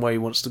based on where he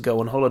wants to go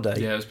on holiday.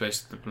 Yeah, it was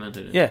based on the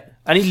planet. Yeah,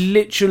 and he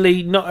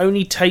literally not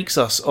only takes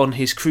us on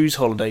his cruise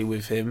holiday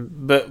with him,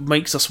 but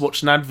makes us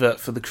watch an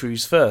advert for the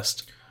cruise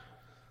first.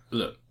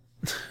 Look,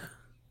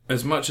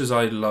 as much as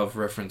I love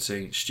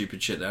referencing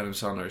stupid shit that Adam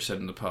Sandler has said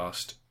in the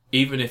past,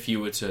 even if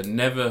you were to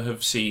never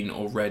have seen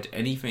or read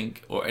anything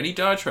or any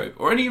diatribe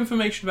or any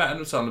information about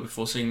Adam Sandler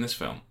before seeing this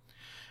film,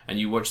 and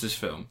you watch this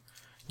film,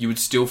 you would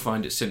still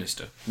find it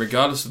sinister,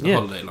 regardless of the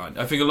holiday line.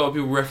 I think a lot of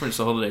people reference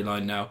the holiday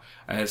line now,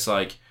 and it's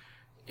like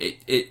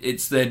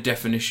it's their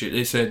definition.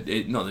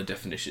 Not their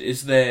definition.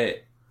 It's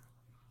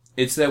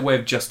their way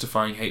of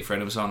justifying hate for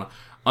Adam Sandler.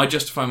 I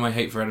justify my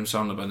hate for Adam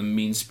Sandler by the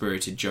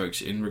mean-spirited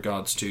jokes in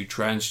regards to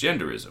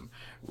transgenderism,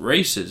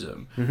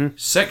 racism,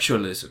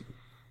 sexualism.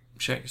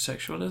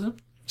 Sexualism?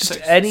 Just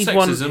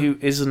anyone sexism. who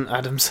isn't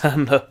Adam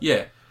Sandler.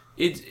 Yeah.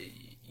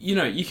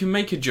 You can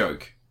make a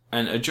joke,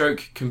 and a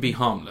joke can be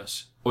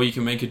harmless. Or you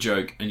can make a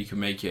joke and you can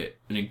make it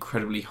an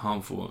incredibly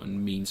harmful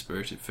and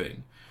mean-spirited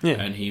thing.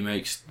 Yeah. And he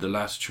makes the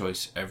last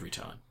choice every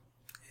time.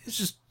 It's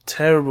just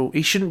terrible.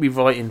 He shouldn't be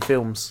writing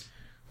films.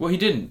 Well, he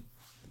didn't.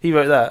 He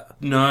wrote that.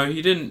 No,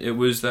 he didn't. It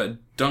was that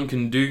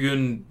Duncan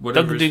Dugan...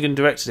 Duncan Dugan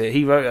directed it.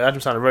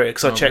 Adam Sandler wrote it,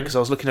 because I checked, because I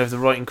was looking over the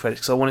writing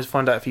credits, because I wanted to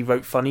find out if he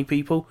wrote Funny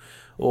People,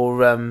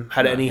 or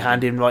had any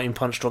hand in writing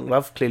Punch Drunk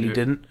Love. Clearly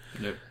didn't.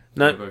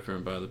 No. Both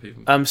written by other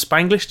people.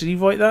 Spanglish, did he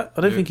write that?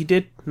 I don't think he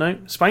did. No.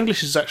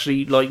 Spanglish is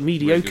actually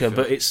mediocre, really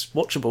but it's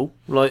watchable.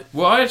 Well,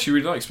 I actually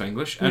really like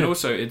Spanglish, and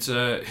also it's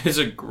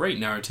a great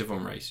narrative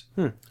on race.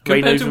 Reign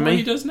to Over what Me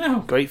he does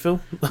now. Great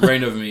film.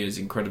 Reign Over Me is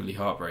incredibly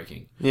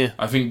heartbreaking. Yeah.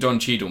 I think Don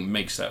Cheadle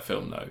makes that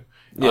film though.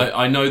 Yeah.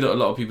 I know that a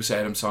lot of people say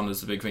Adam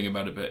Sandler's the big thing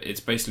about it, but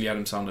it's basically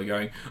Adam Sandler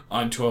going,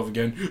 I'm 12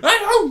 again, I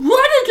don't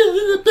want to get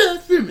in the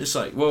bathroom. It's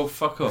like, well,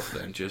 fuck off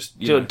then. Just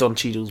Do you know what Don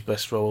Cheadle's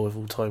best role of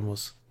all time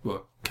was?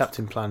 What?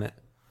 Captain Planet.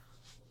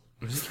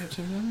 Was he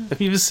Captain Planet?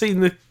 Have you ever seen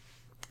the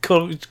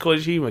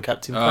College Humour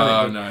Captain Planet?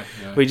 Oh, no.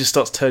 Where he just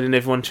starts turning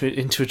everyone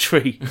into a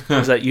tree.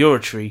 He's like, you're a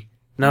tree.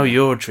 No,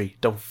 you're a tree.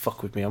 Don't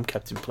fuck with me. I'm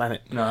Captain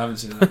Planet. No, I haven't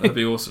seen that. That'd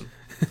be awesome.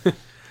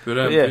 But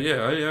I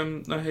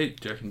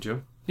hate Jack and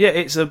Jill. Yeah,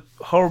 it's a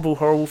horrible,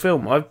 horrible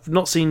film. I've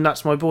not seen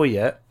That's My Boy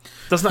yet.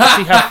 Doesn't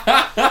actually have...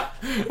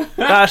 that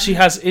actually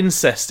has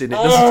incest in it,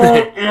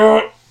 doesn't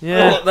it?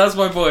 Yeah. Oh, That's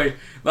My Boy.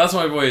 That's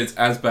My Boy is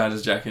as bad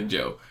as Jack and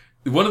Jill.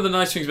 One of the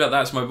nice things about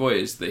That's My Boy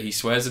is that he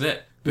swears in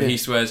it, but he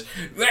swears,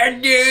 we're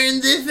doing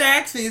this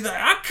accent. He's like,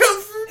 I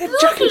come from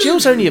Jack and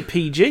Jill's only a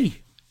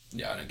PG.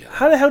 Yeah, I don't get that.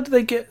 How the hell did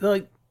they get,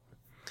 like...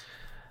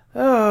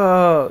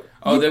 Oh,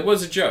 there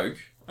was a joke.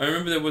 I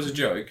remember there was a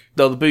joke.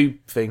 Oh, the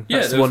boob thing.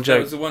 That's the one joke.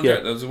 That was the one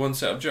joke. That was the one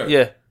set up joke.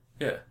 Yeah.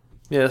 Yeah.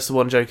 Yeah, that's the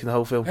one joke in the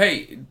whole film.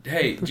 Hey,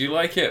 do you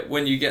like it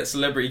when you get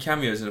celebrity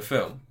cameos in a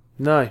film?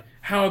 No.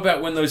 How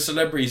about when those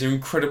celebrities are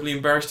incredibly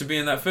embarrassed to be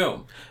in that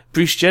film?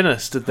 Bruce Jenner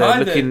stood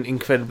there looking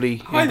incredibly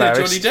Hi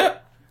embarrassed. there, Johnny Depp.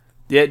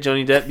 Yeah,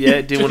 Johnny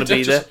Depp, didn't want to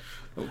be there.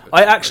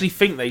 I actually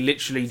think they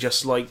literally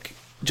just, like,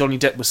 Johnny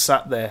Depp was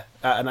sat there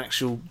at an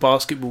actual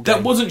basketball game.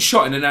 That wasn't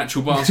shot in an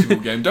actual basketball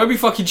game. Don't be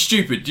fucking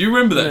stupid. Do you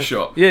remember that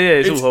shot? Yeah,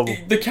 it's all horrible.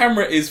 The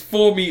camera is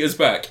 4 metres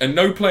back and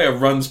no player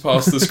runs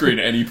past the screen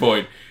at any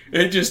point.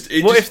 What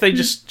if they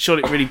just shot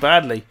it really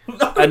badly?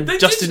 And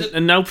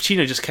Al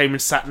Pacino just came and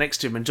sat next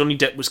to him, and Johnny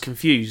Depp was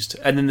confused,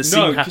 and then the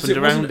scene happened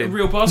around him. A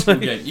real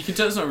basketball game. You can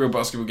tell it's not a real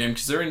basketball game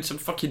because they're in some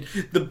fucking.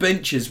 The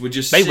benches were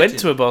just. They went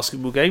to a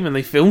basketball game and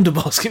they filmed a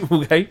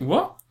basketball game.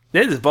 What?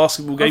 Yeah, there's a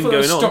basketball game going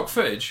on. Stock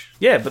footage.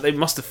 Yeah, but they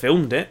must have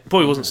filmed it.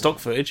 Probably wasn't stock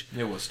footage.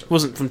 It was stock. It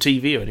wasn't from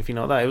TV or anything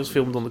like that. It was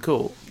filmed on the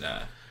court.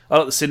 Nah. I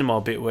like the cinema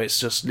bit where it's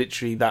just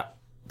literally that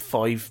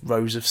 5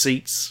 rows of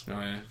seats.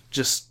 Oh yeah.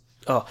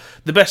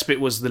 The best bit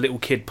was the little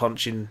kid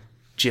punching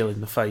Jill in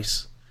the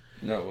face.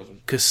 No, it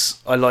wasn't.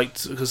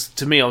 Because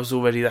to me,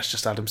 that's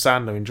just Adam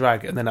Sandler in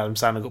drag, and then Adam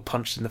Sandler got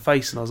punched in the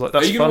face, and I was like,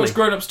 that's funny. Are you going to watch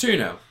Grown Ups 2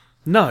 now?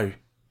 No.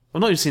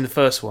 I've not even seen the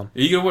first one.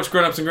 Are you going to watch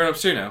Grown Ups and Grown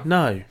Ups 2 now?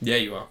 No. Yeah,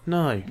 you are.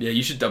 No. Yeah,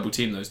 you should double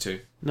team those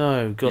two.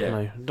 No, God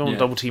no. Don't want to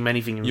double team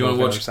anything. You want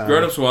to watch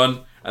Grown Ups 1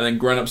 and then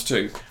Grown Ups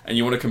 2, and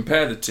you want to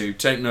compare the two,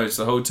 take notes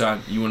the whole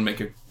time, you want to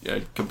make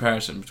a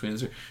comparison between the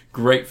two.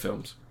 Great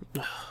films.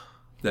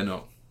 They're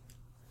not.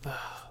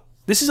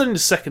 This is only the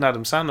second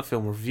Adam Sandler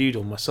film reviewed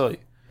on my site.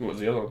 What was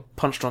the other one?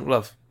 Punch Drunk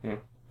Love. Yeah,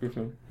 good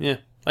film. Yeah.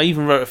 I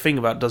even wrote a thing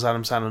about does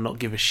Adam Sandler not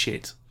give a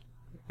shit?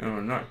 Oh,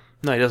 no.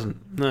 No, he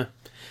doesn't. No.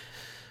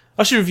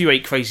 I should review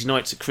 8 Crazy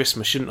Nights at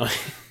Christmas, shouldn't I?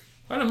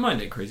 I don't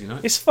mind 8 Crazy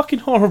Nights. It's fucking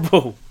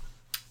horrible.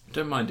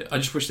 Don't mind it. I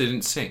just wish they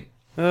didn't sing.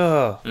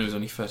 Oh. And it was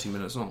only 30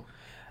 minutes long.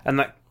 And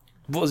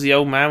what was the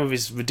old man with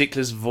his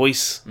ridiculous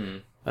voice?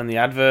 and the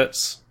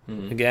adverts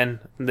again.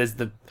 And there's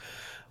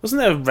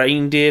wasn't there a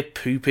reindeer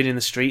pooping in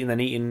the street and then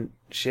eating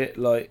shit?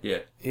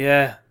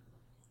 Yeah,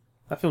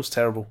 that film's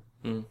terrible.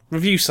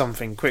 Review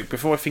something quick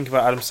before I think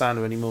about Adam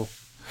Sandler anymore.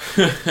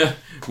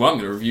 Well, I'm going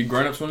to review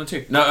Grown Ups 1 and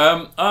 2.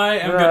 No, I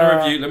am going to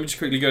review. Let me just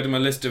quickly go to my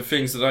list of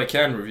things that I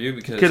can review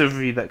because could have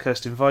reviewed that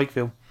Kirsten Wiig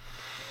film.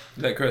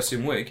 That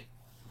Kirsten Wiig.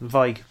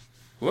 Wiig.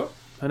 What?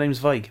 Her name's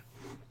Wiig.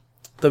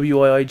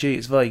 Wiig.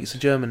 It's Wiig. It's a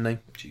German name.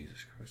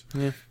 Jesus Christ.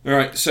 Yeah. All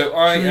right, so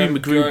I am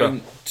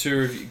going to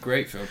review.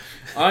 Great film.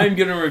 I'm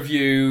going to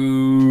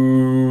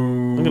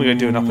review. I'm going to go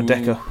do an Upper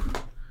Decker.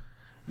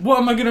 What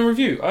am I going to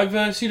review?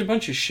 I've seen a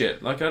bunch of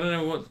shit. Like, I don't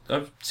know what...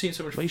 I've seen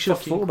so much Well, you should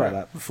have thought about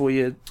that before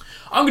you...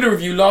 I'm going to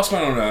review Last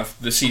Man on Earth,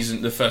 the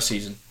first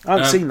season. I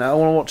haven't seen that. I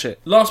want to watch it.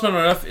 Last Man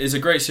on Earth is a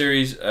great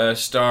series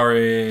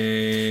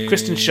starring...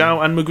 Kristen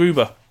Schaal and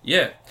MacGruber.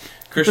 Yeah.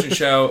 Christian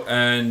Schaal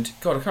and...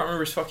 God, I can't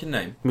remember his fucking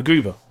name.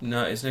 MacGruber.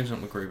 No, his name's not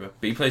MacGruber,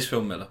 but he plays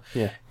Phil Miller.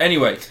 Yeah.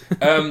 Anyway,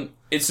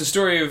 it's the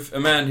story of a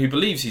man who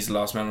believes he's the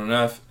last man on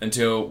Earth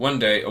until one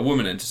day a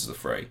woman enters the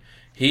fray.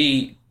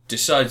 He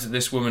decides that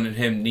this woman and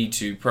him need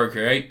to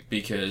procreate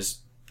because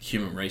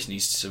human race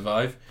needs to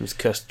survive. It's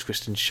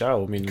Kristen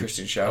Schaal. I mean,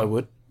 Kristen Schaal. I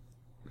would.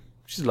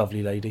 She's a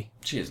lovely lady.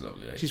 She is a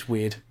lovely lady. She's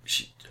weird.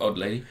 Odd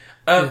lady.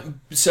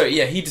 So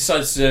yeah, he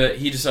decides to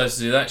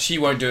do that. She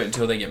won't do it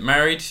until they get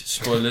married.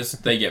 Spoilers: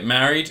 they get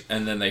married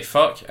and then they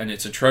fuck, and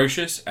it's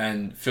atrocious.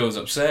 And Phil's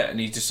upset, and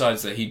he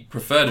decides that he'd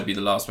prefer to be the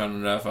last man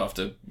on Earth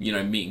after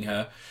meeting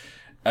her.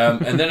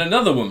 And then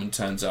another woman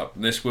turns up.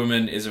 And this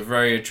woman is a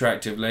very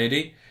attractive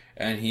lady.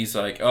 And he's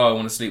like, oh, I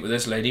want to sleep with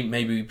this lady.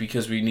 Maybe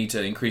because we need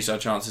to increase our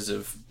chances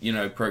of,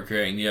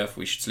 procreating the Earth,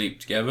 we should sleep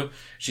together.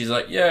 She's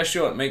like, yeah,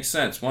 sure, it makes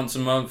sense. Once a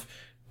month,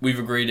 we've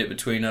agreed it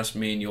between us,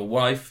 me and your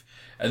wife.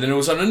 And then all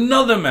of a sudden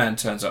another man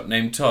turns up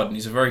named Todd. And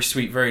he's a very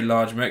sweet, very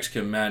large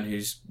Mexican man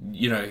who's,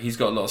 he's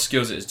got a lot of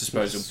skills at his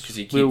disposal because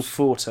he keeps... Will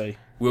Forte.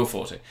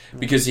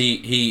 Because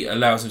he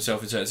allows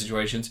himself in certain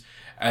situations.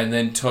 And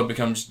then Todd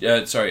becomes...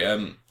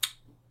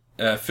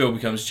 Phil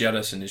becomes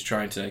jealous and is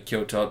trying to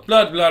kill Todd.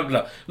 Blah, blah,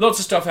 blah. Lots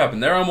of stuff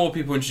happened. There are more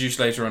people introduced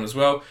later on as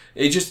well.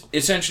 It just,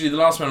 essentially, The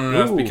Last Man on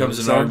Earth becomes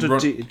an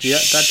ironic...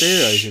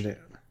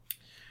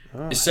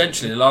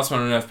 Essentially, The Last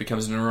Man on Earth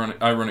becomes an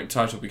ironic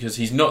title because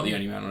he's not the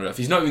only man on Earth.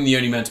 He's not even the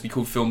only man to be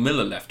called Phil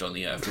Miller left on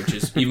the Earth, which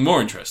is even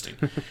more interesting.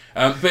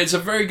 But it's a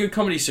very good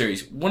comedy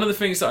series. One of the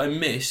things that I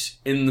miss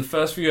in the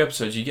first few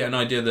episodes, you get an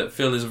idea that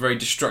Phil is a very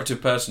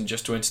destructive person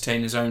just to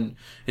entertain his own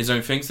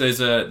things. There's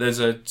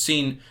a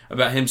scene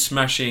about him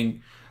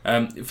smashing.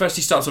 First,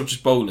 he starts off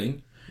just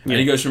bowling. And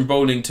he goes from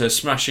bowling to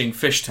smashing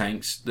fish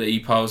tanks that he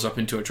piles up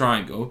into a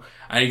triangle.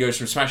 And he goes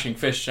from smashing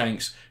fish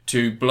tanks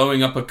to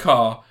blowing up a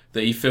car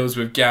that he fills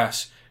with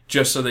gas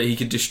just so that he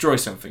can destroy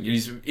something.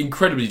 He's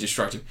incredibly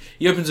destructive.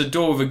 He opens a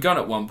door with a gun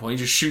at one point.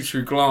 He just shoots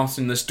through glass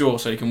in this door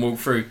so he can walk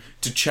through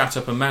to chat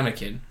up a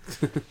mannequin.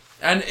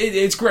 And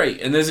it's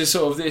great. And there's this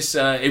sort of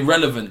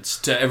irrelevance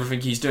to everything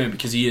he's doing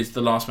because he is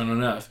the last man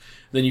on Earth.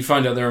 Then you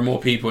find out there are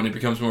more people and it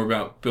becomes more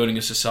about building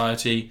a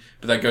society.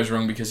 But that goes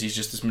wrong because he's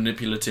just this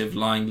manipulative,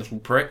 lying little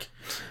prick.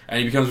 And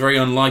he becomes very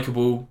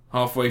unlikable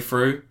halfway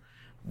through.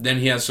 Then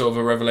he has sort of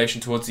a revelation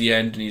towards the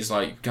end and he's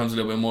like, becomes a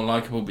little bit more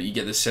likable, but you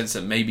get the sense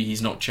that maybe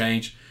he's not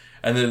changed.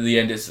 And then at the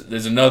end,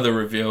 there's another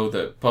reveal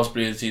that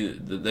possibility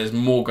that there's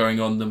more going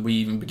on than we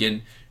even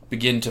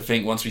begin to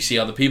think once we see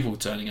other people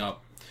turning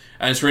up.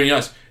 And it's really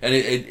nice.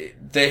 And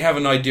they have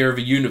an idea of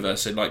a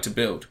universe they'd like to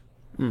build.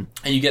 And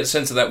you get a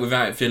sense of that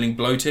without it feeling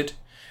bloated.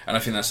 And I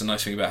think that's the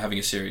nice thing about having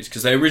a series.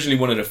 Because they originally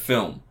wanted a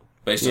film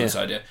based on this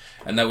idea.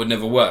 And that would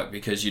never work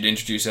because you'd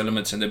introduce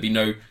elements and there'd be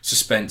no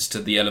suspense to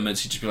the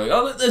elements. You'd just be like,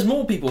 oh, there's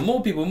more people.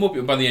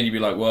 By the end, you'd be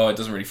like, well, it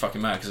doesn't really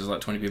fucking matter because there's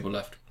like 20 people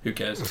left. Who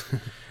cares?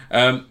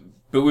 But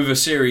with a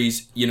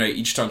series,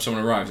 each time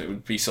someone arrives, it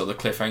would be sort of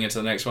the cliffhanger to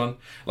the next one.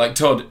 Like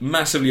Todd,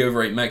 massively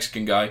overweight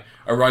Mexican guy,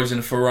 arrives in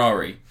a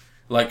Ferrari.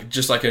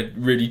 Just like a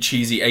really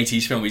cheesy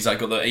 80s film. He's like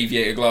got the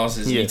aviator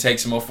glasses and he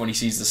takes them off when he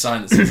sees the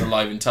sign that says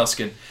Alive in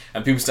Tuscan.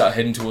 And people start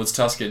heading towards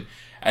Tuscan.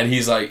 And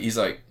he's like,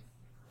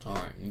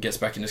 alright, and gets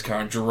back in his car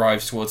and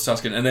drives towards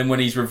Tuscan. And then when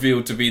he's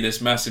revealed to be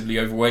this massively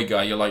overweight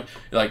guy, you're like,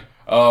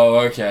 oh,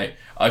 okay.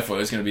 I thought it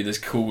was going to be this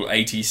cool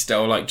 80s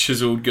style, like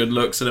chiseled good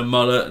looks and a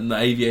mullet and the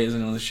aviators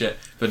and all this shit.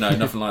 But no,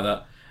 nothing like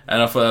that.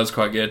 And I thought that was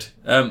quite good.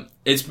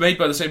 It's made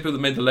by the same people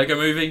that made the Lego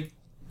Movie.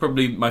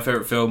 Probably my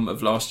favourite film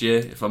of last year,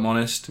 if I'm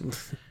honest.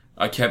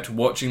 I kept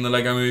watching the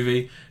Lego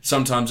Movie.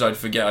 Sometimes I'd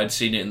forget I'd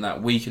seen it in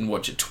that week and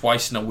watch it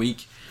twice in a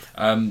week.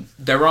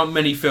 There aren't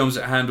many films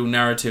that handle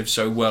narrative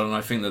so well, and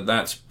I think that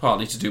that's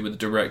partly to do with the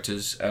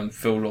directors,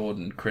 Phil Lord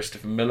and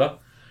Christopher Miller.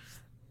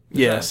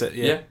 That's it,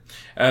 yeah.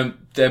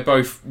 They're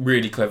both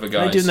really clever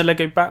guys. They're doing the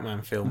Lego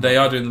Batman film. They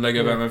are doing the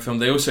Lego Batman film.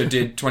 They also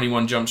did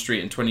 21 Jump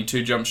Street and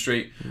 22 Jump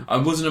Street. I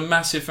wasn't a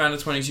massive fan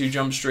of 22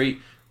 Jump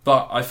Street,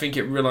 but I think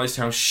it realised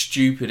how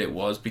stupid it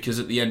was because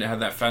at the end it had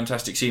that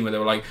fantastic scene where they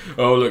were like,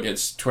 oh look,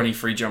 it's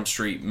 23 Jump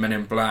Street, Men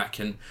in Black,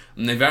 and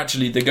they're going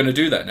to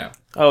do that now.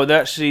 Oh,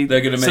 they're going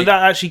to make... So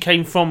that actually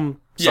came from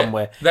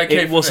somewhere. That came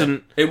it from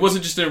wasn't. It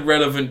wasn't just an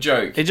irrelevant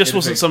joke. It just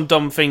wasn't some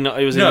dumb thing that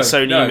it was in the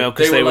Sony email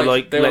because they were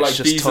like, let's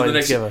just tie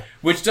them together.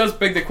 Which does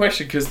beg the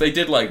question because they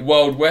did like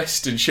Wild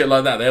West and shit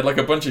like that. They had like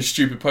a bunch of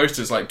stupid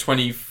posters like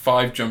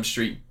 25 Jump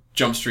Street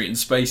in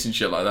space and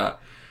shit like that.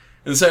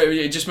 And so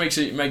it just makes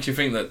you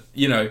think that,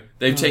 you know,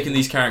 they've taken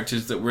these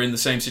characters that were in the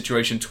same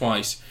situation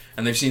twice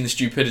and they've seen the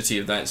stupidity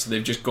of that, so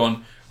they've just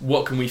gone,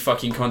 what can we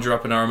fucking conjure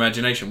up in our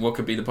imagination? What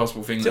could be the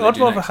possible thing that I'd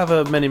rather next? have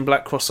a Men in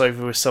Black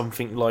crossover with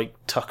something like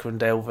Tucker and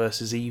Dale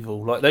versus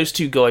Evil. Like those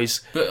two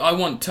guys. But I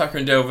want Tucker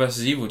and Dale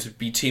versus Evil to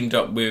be teamed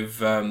up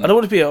with... I don't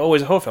want it to be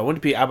always a horror film. I want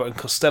it to be Abbott and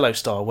Costello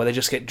style, where they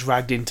just get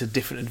dragged into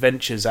different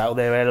adventures out of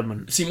their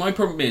element. See, my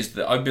problem is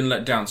that I've been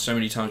let down so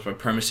many times by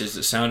premises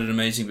that sounded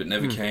amazing but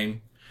never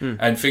came.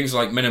 And things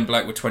like Men in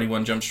Black with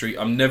 21 Jump Street,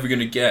 I'm never going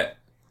to get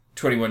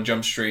 21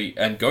 Jump Street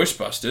and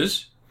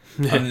Ghostbusters.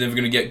 I'm never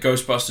going to get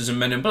Ghostbusters and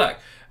Men in Black.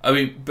 I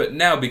mean, but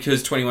now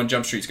because 21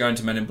 Jump Street's going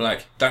to Men in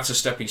Black, that's a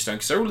stepping stone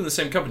because they're all in the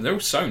same company. They're all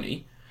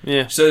Sony.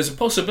 Yeah. So there's a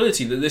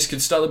possibility that this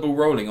could start the ball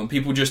rolling on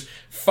people just,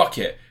 fuck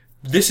it.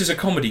 This is a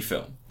comedy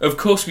film. Of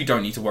course we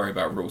don't need to worry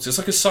about rules. It's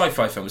like a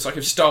sci-fi film. It's like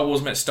if Star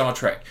Wars met Star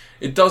Trek.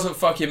 It doesn't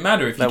fucking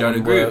matter if you don't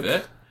agree with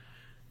it.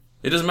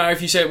 It doesn't matter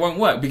if you say it won't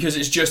work because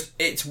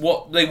it's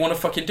what they want to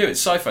fucking do.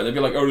 It's sci-fi. They'll be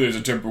like, oh, there's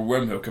a temporal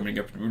wormhole coming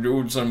up. All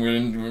of a sudden we're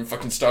in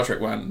fucking Star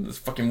Trek land. There's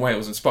fucking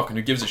whales and Spock and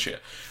who gives a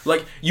shit?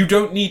 Like, you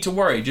don't need to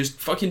worry.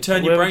 Just fucking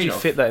turn your brain off. Where would you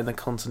fit that in the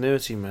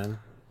continuity, man?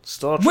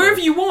 Star Trek. Wherever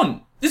you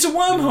want. It's a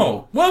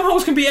wormhole.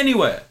 Wormholes can be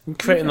anywhere. You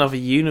can create another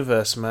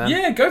universe, man.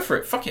 Yeah, go for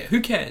it. Fuck it. Who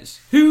cares?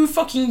 Who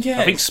fucking cares?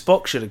 I think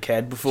Spock should have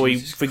cared before he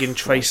friggin'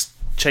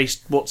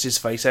 chased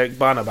what's-his-face, Eric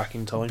Bana, back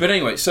in time. But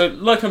anyway, so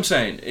like I'm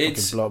saying,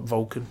 it's... Fucking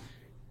Vulcan.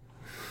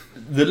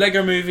 The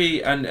Lego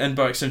Movie and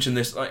by extension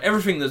this, like,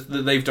 everything that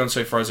they've done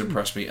so far has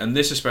impressed me, and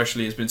this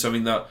especially has been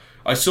something that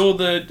I saw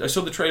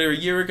the trailer a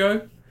year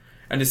ago,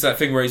 and it's that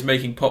thing where he's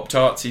making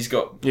Pop-Tarts. He's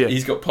got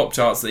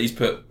Pop-Tarts that he's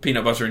put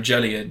peanut butter and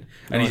jelly in,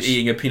 and he's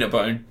eating a peanut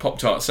butter and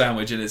Pop-Tart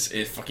sandwich, and it's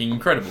fucking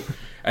incredible.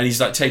 And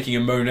he's like taking a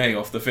Monet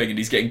off the thing, and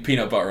he's getting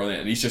peanut butter on it,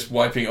 and he's just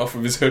wiping it off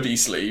with his hoodie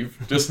sleeve,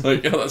 just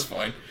like, oh, that's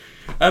fine.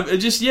 I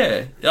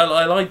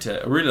liked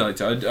it. I really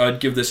liked it. I'd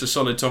give this a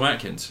solid Tom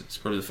Atkins. It's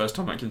probably the first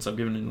Tom Atkins I've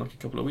given in like a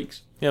couple of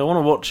weeks. Yeah, I want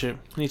to watch it.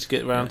 I need to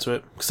get around to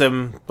it. Because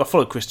I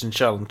follow Kristen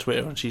Schaal on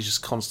Twitter and she's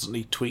just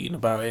constantly tweeting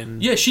about it.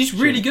 And yeah, she's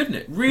really good in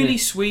it. Really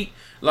sweet.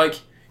 Like,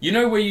 you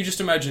know where you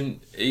just imagine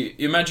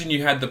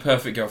you had the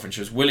perfect girlfriend.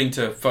 She was willing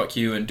to fuck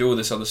you and do all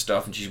this other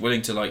stuff, and she's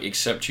willing to like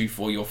accept you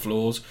for your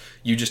flaws.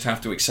 You just have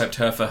to accept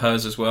her for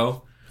hers as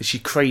well. Is she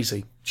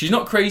crazy? She's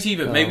not crazy,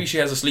 but maybe she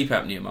has a sleep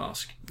apnea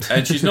mask.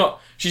 And she's not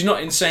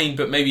insane,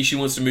 but maybe she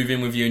wants to move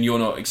in with you and you're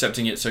not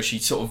accepting it, so she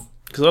sort of...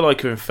 Because I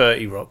like her in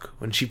 30 Rock,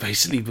 when she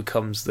basically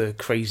becomes the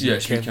crazy Yeah,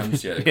 she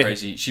becomes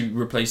crazy. She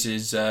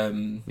replaces...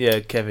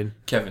 Kevin.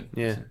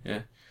 Yeah.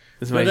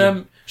 It's amazing.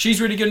 But she's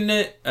really good in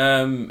it.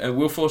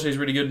 Will Forte's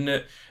really good in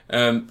it.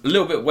 A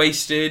little bit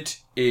wasted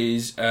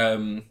is...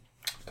 God,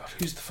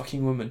 who's the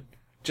fucking woman?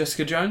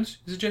 Jessica Jones?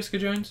 Is it Jessica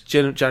Jones?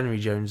 January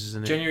Jones,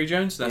 isn't it? January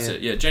Jones? That's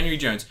it. Yeah, January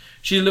Jones.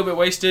 She's a little bit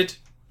wasted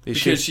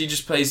because she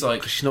just plays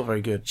like... She's not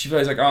very good. She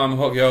plays like, oh, I'm a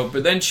hot girl.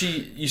 But then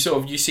you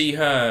see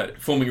her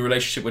forming a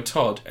relationship with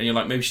Todd, and you're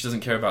like, maybe she doesn't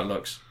care about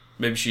looks.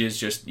 Maybe she is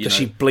just, Does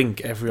she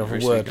blink every other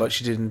word like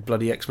she did in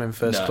bloody X-Men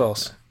First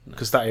Class?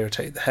 Because that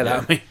irritated the hell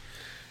out of me.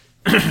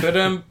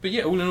 But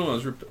yeah, all in all,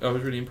 I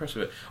was really impressed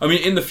with it. I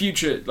mean, in the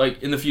future,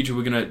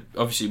 we're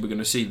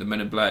gonna see the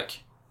Men in Black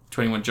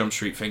 21 Jump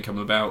Street thing come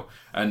about,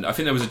 and I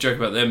think there was a joke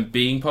about them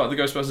being part of the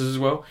Ghostbusters as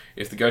well.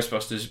 If the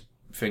Ghostbusters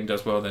thing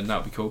does well, then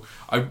that'd be cool.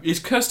 Is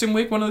Kirsten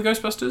Wiig one of the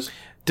Ghostbusters?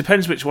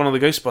 Depends which one of the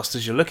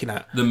Ghostbusters you're looking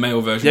at. The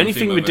male version. The only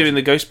thing we're doing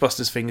the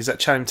Ghostbusters thing is that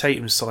Channing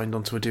Tatum's signed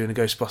on to doing a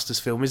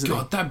Ghostbusters film, isn't he?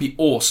 God, that'd be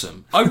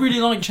awesome. I really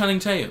like Channing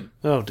Tatum.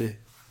 Oh dear.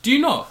 Do you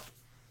not?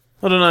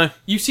 I don't know.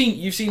 You've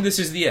seen This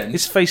Is the End.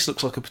 His face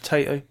looks like a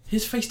potato.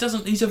 His face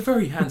doesn't. He's a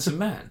very handsome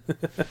man.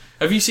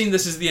 Have you seen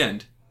This Is the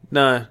End?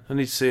 No, I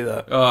need to see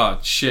that. Oh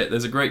shit!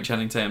 There's a great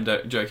Channing Tatum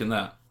joke in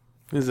that.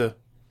 Is there?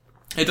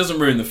 It doesn't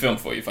ruin the film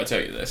for you if I tell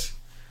you this.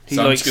 He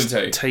so likes I'm just going to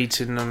tell you.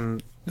 Tatum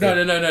and...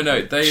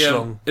 No. They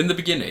in the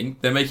beginning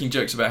they're making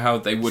jokes about how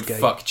they would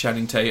fuck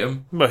Channing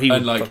Tatum. Well, he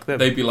would fuck them.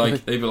 They'd be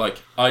like,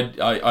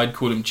 I'd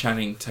call him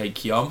Channing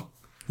Tatum,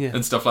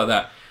 and stuff like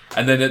that.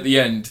 And then at the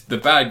end, the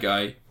bad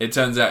guy, it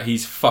turns out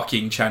he's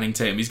fucking Channing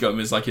Tatum. He's got him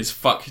as like his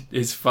fuck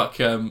like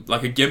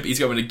a gimp. He's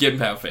got him in a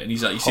gimp outfit, and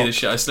he's like, you see this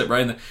shit? I slipped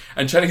right in there.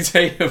 And Channing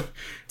Tatum,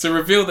 to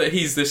reveal that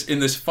he's in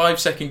this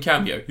 5-second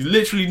cameo, he's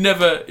literally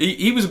never.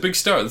 He was a big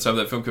star at the time of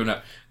that film coming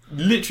out.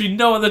 Literally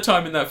no other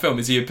time in that film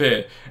does he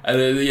appear. And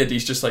then at the end,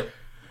 he's just like,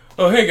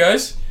 oh hey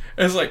guys.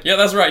 And it's like, yeah,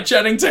 that's right,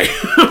 Channing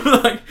Tatum.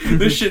 Like,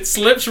 this shit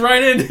slips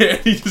right in here, and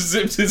he just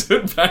zips his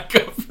hood back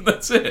up, and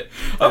that's it.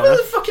 Oh,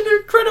 that's fucking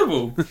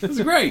incredible. That's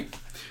great.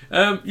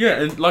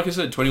 And like I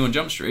said, 21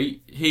 Jump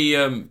Street, he,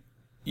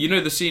 you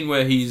know the scene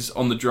where he's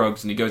on the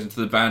drugs, and he goes into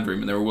the band room,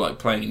 and they're all, like,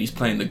 playing, and he's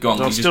playing the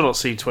gong. I've still not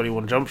seen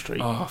 21 Jump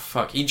Street. Oh,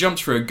 fuck. He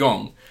jumps for a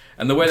gong,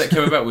 and the way that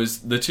came about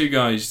was the two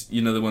guys,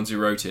 you know, the ones who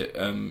wrote it,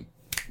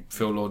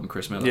 Phil Lord and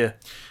Chris Miller. Yeah.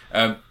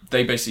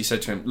 They basically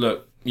said to him,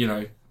 look,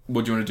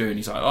 what do you want to do? And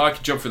he's like, I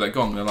can jump through that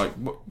gong. And they're like,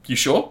 what, you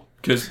sure?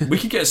 Because we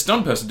could get a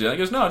stunned person to do that. He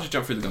goes, no, I'll just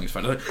jump through the gong. It's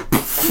fine. They're like,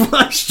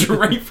 fly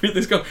straight through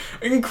this gong.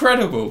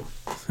 Incredible.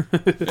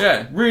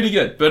 Yeah, really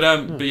good. But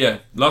yeah,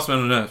 Last Man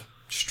on Earth.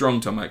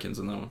 Strong Tom Atkins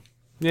on that one.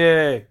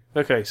 Yeah.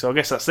 Okay, so I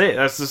guess that's it.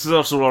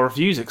 That's all our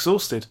reviews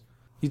exhausted.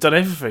 You've done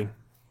everything.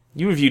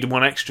 You reviewed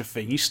one extra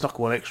thing. You snuck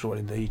one extra one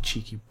in there, you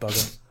cheeky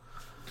bugger.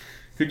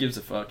 Who gives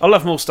a fuck? I'll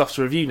have more stuff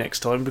to review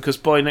next time, because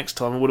by next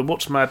time I would have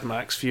watched Mad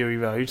Max Fury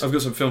Road. I've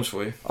got some films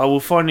for you. I will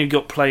finally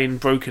got playing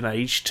Broken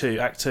Age 2,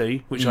 Act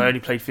 2, which I only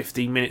played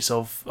 15 minutes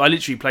of. I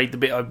literally played the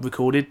bit I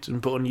recorded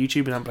and put on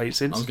YouTube and haven't played it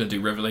since. I was going to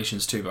do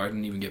Revelations 2, but I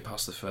didn't even get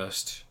past the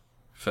first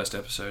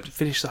episode.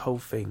 Finish the whole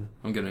thing.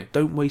 I'm going to.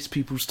 Don't waste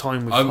people's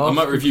time with I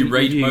might review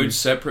Raid reviews. mode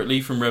separately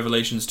from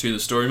Revelations 2, the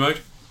story mode,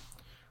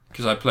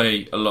 because I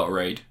play a lot of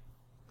Raid.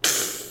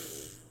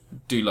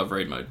 Do love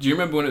Raid mode. Do you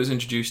remember when it was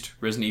introduced?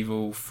 Resident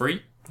Evil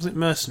 3? Was it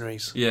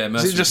Mercenaries? Yeah,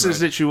 Mercenaries. Is it just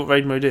as literally what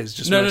Raid mode is?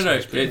 Just No.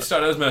 Mercenaries, It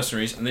started as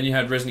Mercenaries, and then you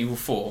had Resident Evil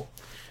 4.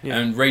 Yeah.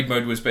 And Raid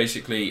mode was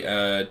basically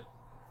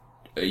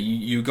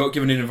you got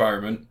given an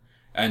environment,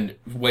 and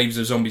waves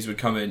of zombies would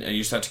come in, and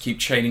you just had to keep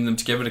chaining them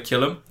together to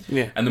kill them.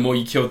 Yeah. And the more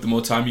you killed, the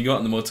more time you got,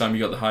 and the more time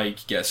you got, the higher you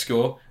could get a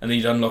score. And then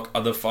you'd unlock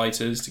other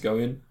fighters to go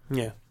in.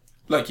 Yeah.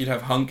 Like you'd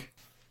have Hunk,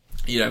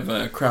 you'd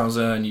have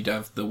Krauser, and you'd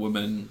have the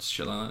woman,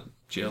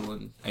 Jill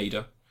and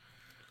Ada.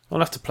 I'll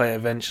have to play it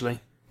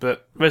eventually,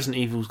 but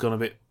Resident Evil's gone a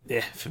bit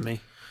for me.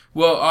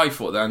 Well, I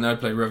thought that, and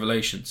I'd play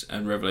Revelations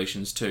and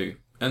Revelations 2.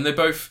 And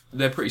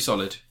they're pretty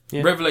solid.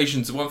 Yeah.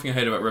 Revelations, the one thing I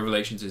hate about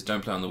Revelations is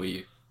don't play on the Wii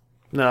U.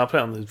 No, I'll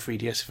play it on the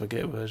 3DS if I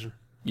get a version.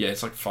 Yeah,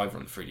 it's like $5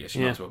 on the 3DS,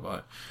 you might as well buy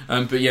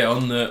it. But yeah,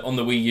 on the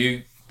Wii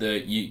U,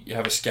 you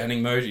have a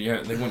scanning mode,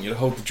 and they want you to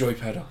hold the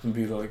joypad up and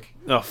be like...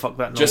 Oh, fuck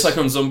that noise. Just like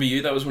on Zombie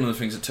U, that was one of the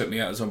things that took me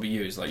out of Zombie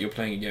U, is like you're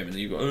playing a game and then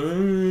you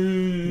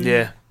go...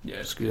 Yeah.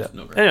 Yeah, Screw that.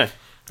 Not great. Anyway,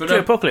 But,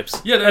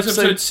 Apocalypse. yeah, that's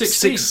episode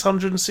 16.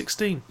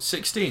 616.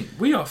 16.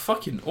 We are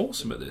fucking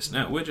awesome at this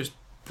now. We're just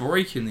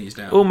breaking these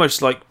down.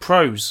 Almost like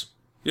pros.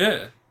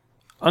 Yeah.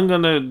 I'm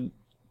gonna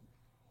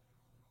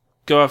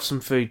go have some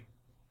food.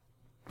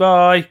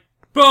 Bye.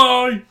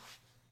 Bye!